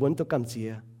sâu hiểu bốn tung cầm gì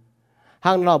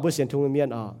hàng nào bữa xiên thùng miên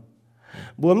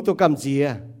bốn tung cầm gì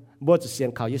bữa chỉ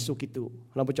xiên khảo Giêsu Kitô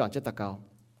เราbữa chọn cho ta cầu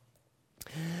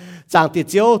chẳng tiệt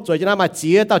chiếu rồi cho nó mà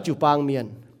chia tao chịu bang miên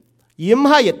yếm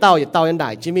hai yết tao yên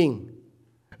đại chí mình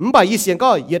bà y xiên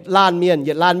có yết lan miên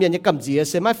như cầm gì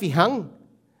sẽ mai phi hăng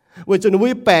với cho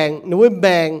núi bèng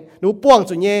núi buông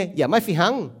cho nhéอย่าไม่phi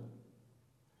hăng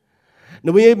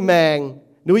núi mèng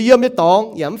núi yếm cái tòng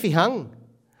อย่าไม่phi hăng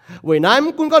với nãy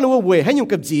cũng có núi với hay dùng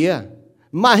cầm gì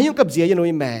mà hay dùng cầm gì như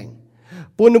núi mèng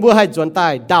bún núi hay chuẩn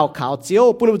tai đào khảo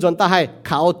chiếu bún núi chuẩn tai hay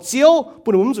khảo chiếu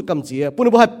bún núi dùng cầm gì bún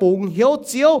núi hay bùng hiếu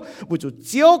chiếu với chủ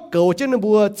chiếu cầu trên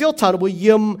núi chiếu chảo núi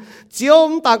yếm chiếu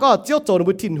ta có chiếu chỗ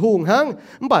núi thìn hùng hăng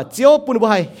bà chiếu bún núi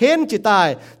hay hên chỉ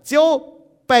tai chiếu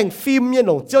bèn phim như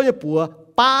nông chiếu như bùa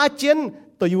ba chiến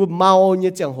tôi yêu màu như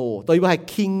chẳng hồ tôi yêu hay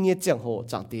kinh như chẳng hồ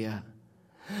chẳng tiệt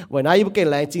vậy nãy yêu cái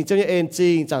lạnh chính chiếu như en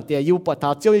chính chẳng tiệt yêu bật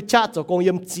tháo chiếu như chát cho công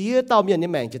yếm chia tao miền như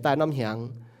mèn chỉ tai năm hàng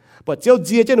bật chiếu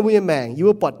chia trên núi như mèn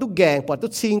yêu bật tút gàng bật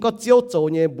tút xin có chiếu chỗ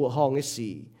như bùa hong cái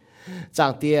gì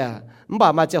chẳng tiệt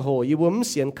bà mà chẳng hồ yêu muốn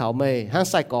xiên khảo mày hang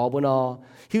sai cỏ bữa nọ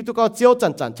hiếu tôi có chiếu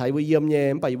chẳng thấy với yếm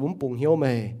nhé bà yêu muốn bùng hiếu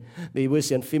mày đi với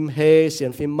xiên phim hê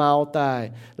xiên phim màu tai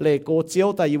lệ cô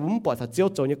chiếu tai yêu muốn bật tháo chiếu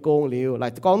chỗ như công liu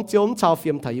lại con chiếu chào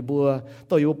phim thấy bùa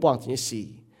tôi yêu bỏng như gì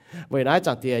vậy nãy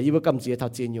chẳng tiệt yêu cầm gì tháo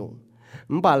chiên nhung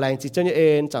bà lành chỉ cho như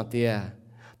en chẳng tiệt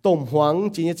tôm hoang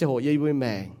chỉ như hồ yêu với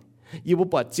mèn yêu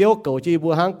bật chiếu cầu chỉ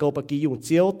yêu hang cầu bật kỳ dùng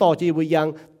chiếu to chỉ yêu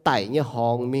yang tải như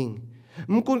hòn mình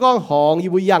cũng con hòn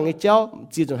yêu yang cái chiếu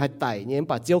chỉ dùng hai tải như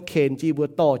bà chiếu khen chỉ yêu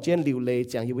to trên liu lệ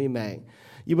chẳng yêu với mèn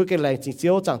yêu cái lành chỉ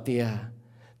chiếu chẳng tiệt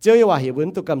chiếu như hòa hiểu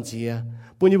vấn tôi cầm gì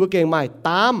bún yêu cái mày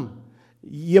tam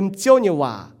yếm chiếu như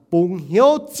hòa bùng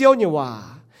hiếu chiếu như hòa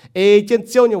trên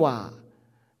chiếu như hòa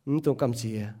tôi cầm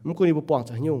gì cũng yêu bỏng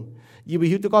chẳng nhung yêu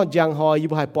hiểu tôi con giang ho yêu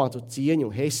hay bỏng cho chia nhung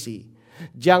hết gì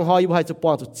giang ho yêu hay cho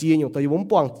bỏng cho chia nhung tôi yêu muốn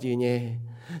bỏng gì nhé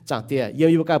chẳng tiệt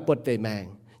yêu cái bật tệ mèn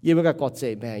yêu cái cọt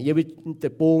tệ mèn yêu tệ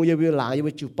bùng yêu lá yêu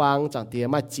chụp băng chẳng tiệt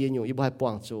mà chia nhung yêu hay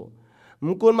bỏng cho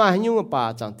cũng mà nhung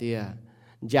bà chẳng tiệt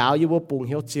giáo yêu bùng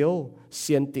hiếu chiếu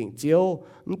xiên tỉnh chiếu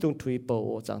tôi tùy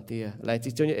bộ chẳng tiệt lại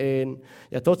chỉ cho như en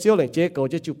ya tốt chiếu lại chế cầu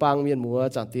chế chụp băng miền mùa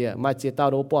chẳng tiệt mà chế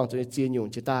tao đâu bỏng cho chia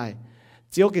nhung chế tai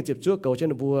chiếu cái chụp chúa cầu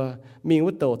trên bùa mình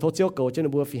với tổ thốt chiếu cầu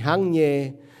trên bùa phi hăng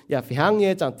nhẹ ya phi hăng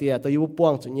nhẹ chẳng tiệt tôi yêu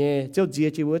bỏng cho nhẹ chiếu chia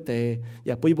chiếu với tề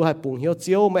ya bùi bùa hay bùng hiếu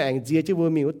chiếu mà anh chia chiếu với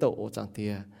mình với tổ chẳng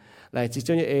tiệt lại chỉ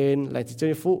cho như en lại chỉ cho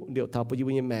như phúc điệu thảo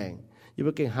bùi như mèn yêu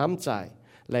với kinh hám chạy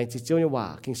lại chỉ cho như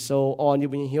hòa kinh sâu on như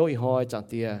với hiếu y hoi chẳng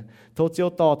tiệt thốt chiếu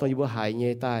to tôi yêu với hải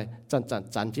nhẹ tai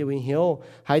chẳng chiếu với hiếu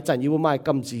hải chẳng yêu với mai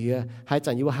cầm gì hải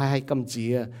chẳng yêu với hai cầm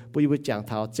gì bùi với chẳng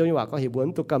thảo chiếu như hòa có hiểu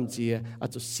muốn tôi cầm gì à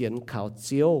chút xiên khảo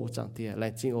chiếu chẳng tiệt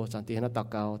lại chính ô chẳng tiệt nó祷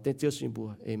cáo tên chiếu xin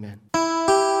bùa amen.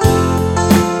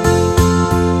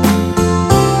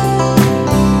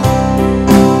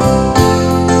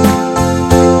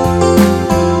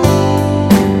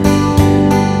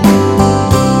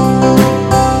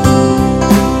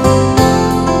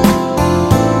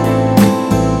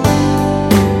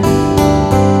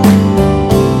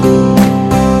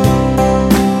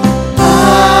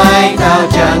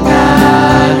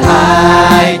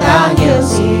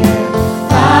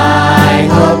 I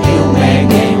hope you may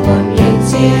get one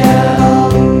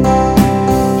in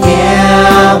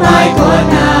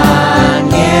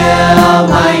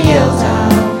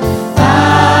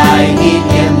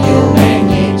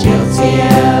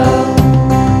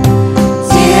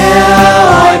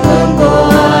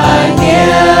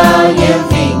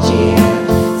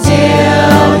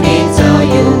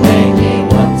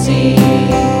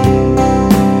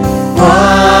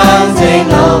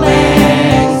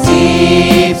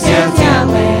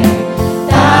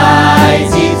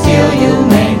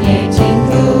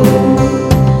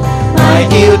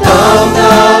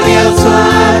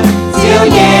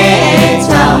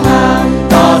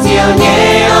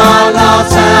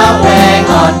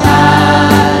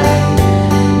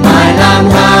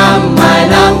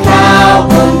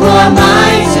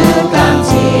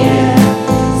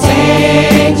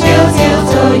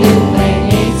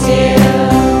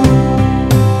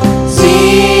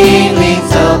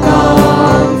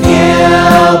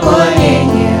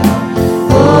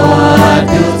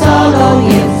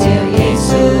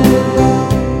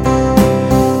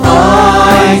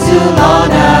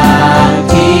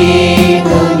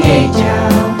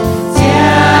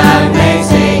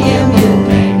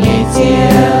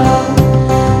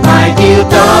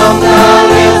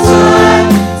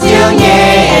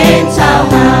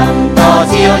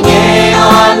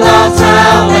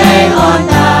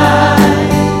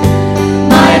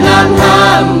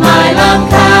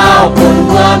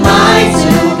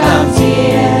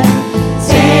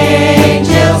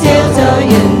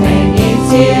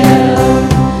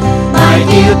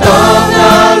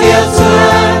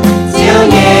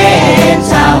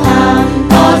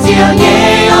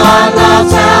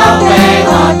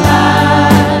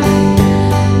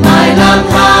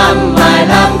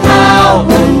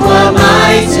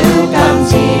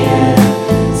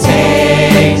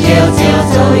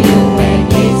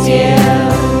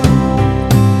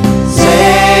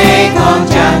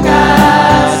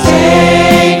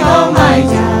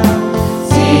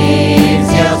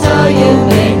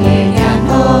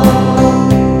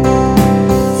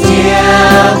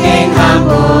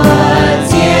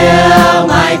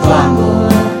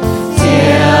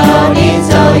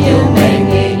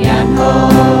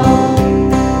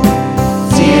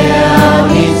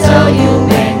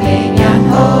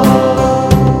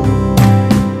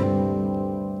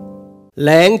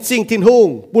lén chính thiên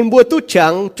hùng buồn bùa tu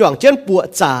chẳng choàng chân bùa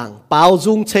chàng bao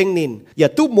dung tranh nínอย่า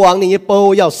tu muang nín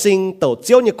bầu yào sinh tổ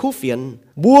chiếu như khu phiền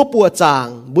bùa bùa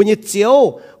chàng bùa như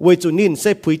chiếu với chủ nín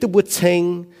sẽ phủi tu bùa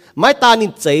tranh mái ta nín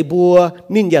chạy bùa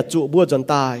nínอย่าtrụ bùa dần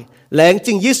tài lén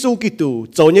chính Giêsu Kitô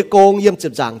châu như công yếm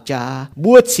chụp giảng cha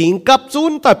bùa chính cấp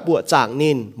chun tại bùa chàng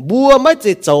nín bùa mái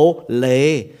chế châu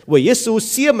lệ với Giêsu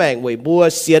xia mèn với bùa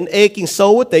xiên kinh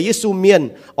sâu tại Giêsu miền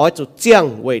ở chỗ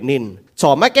chiang với nín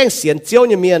chỏ mái keng xiên chiếu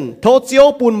như miền thô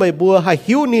chiếu bùn mây bùa hay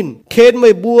hiu nín khen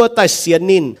mây bùa tại xiên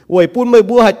nín với bùn mây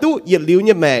bùa hay tu nhiệt liu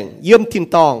như mèn yếm thiên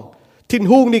tòng thiên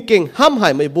hung ni king ham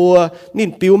hải mây bùa nín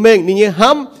piu mèn nín như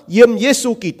ham yếm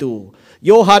Giêsu Kitô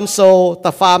Johann so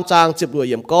ta phàm trang chụp đuổi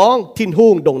yếm con thiên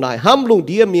hung đồng nải ham lùng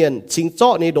địa miền chính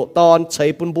chọในđộตอนใช้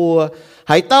ปุ่นบัว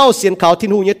หายเต้าเสียนขาว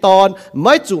thiên hung nhưตอนไ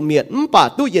ม่จุเมียนป่า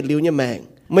ตู้เย็นลิวnhư mèn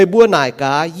ไม่บัวนายก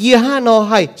าเยี่ยห้านอ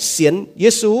ให้เสียนเย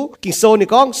ซูกินโซนี่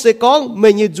ก้องเสก้องไม่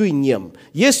ยืดจุยเงียม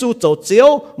เยซูโจเจียว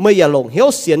ไม่อย่าหลงเหี้ยว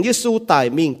เสียนเยซูตาย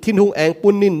มิงทิ้นหงแอง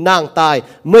ปุ่นนินนางตาย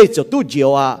ไม่เจ้าตู้เจียว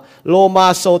อ่ะโลมา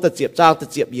โซตะเจียบจางตะ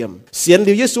เจียบเยี่ยมเสียน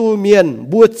ลิวเยซูเมียน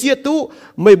บัวเจียตู้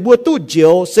ไม่บัวตู้เจีย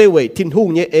วเซเวทิ้นหง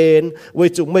เยเอ็นเว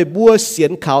จุไม่บัวเสีย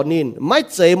นขาวนินไม่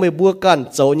เจไม่บัวกัน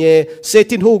โจเยเซ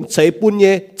ทิ้นหงใช้ปุ่นเย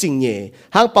จริงเย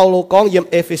หางเปาโลก้องเยี่ยม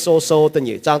เอเฟโซโซตะเย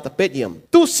จางตะเป็ดเยี่ยม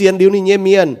ตู้เสียนลิวนี่เยเ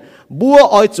มียนbùa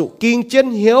oi chủ kinh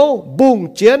chiến hiếu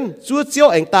bùng chiến chúa chiếu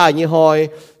ảnh tài như hồi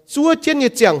chúa chiến như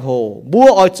giang hồ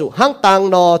bùa oi chủ hang tàng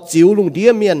nò chiếu lùng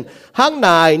đĩa miền hang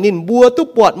nài nín bùa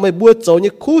túc bọt mày bùa chỗ như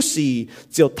khu xì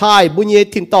chiều thai bùa nhẹ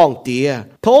thiên tòng tía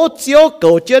thố chiếu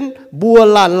cầu chiến bùa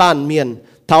làn miền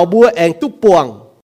thảo bùa ảnh túc buồng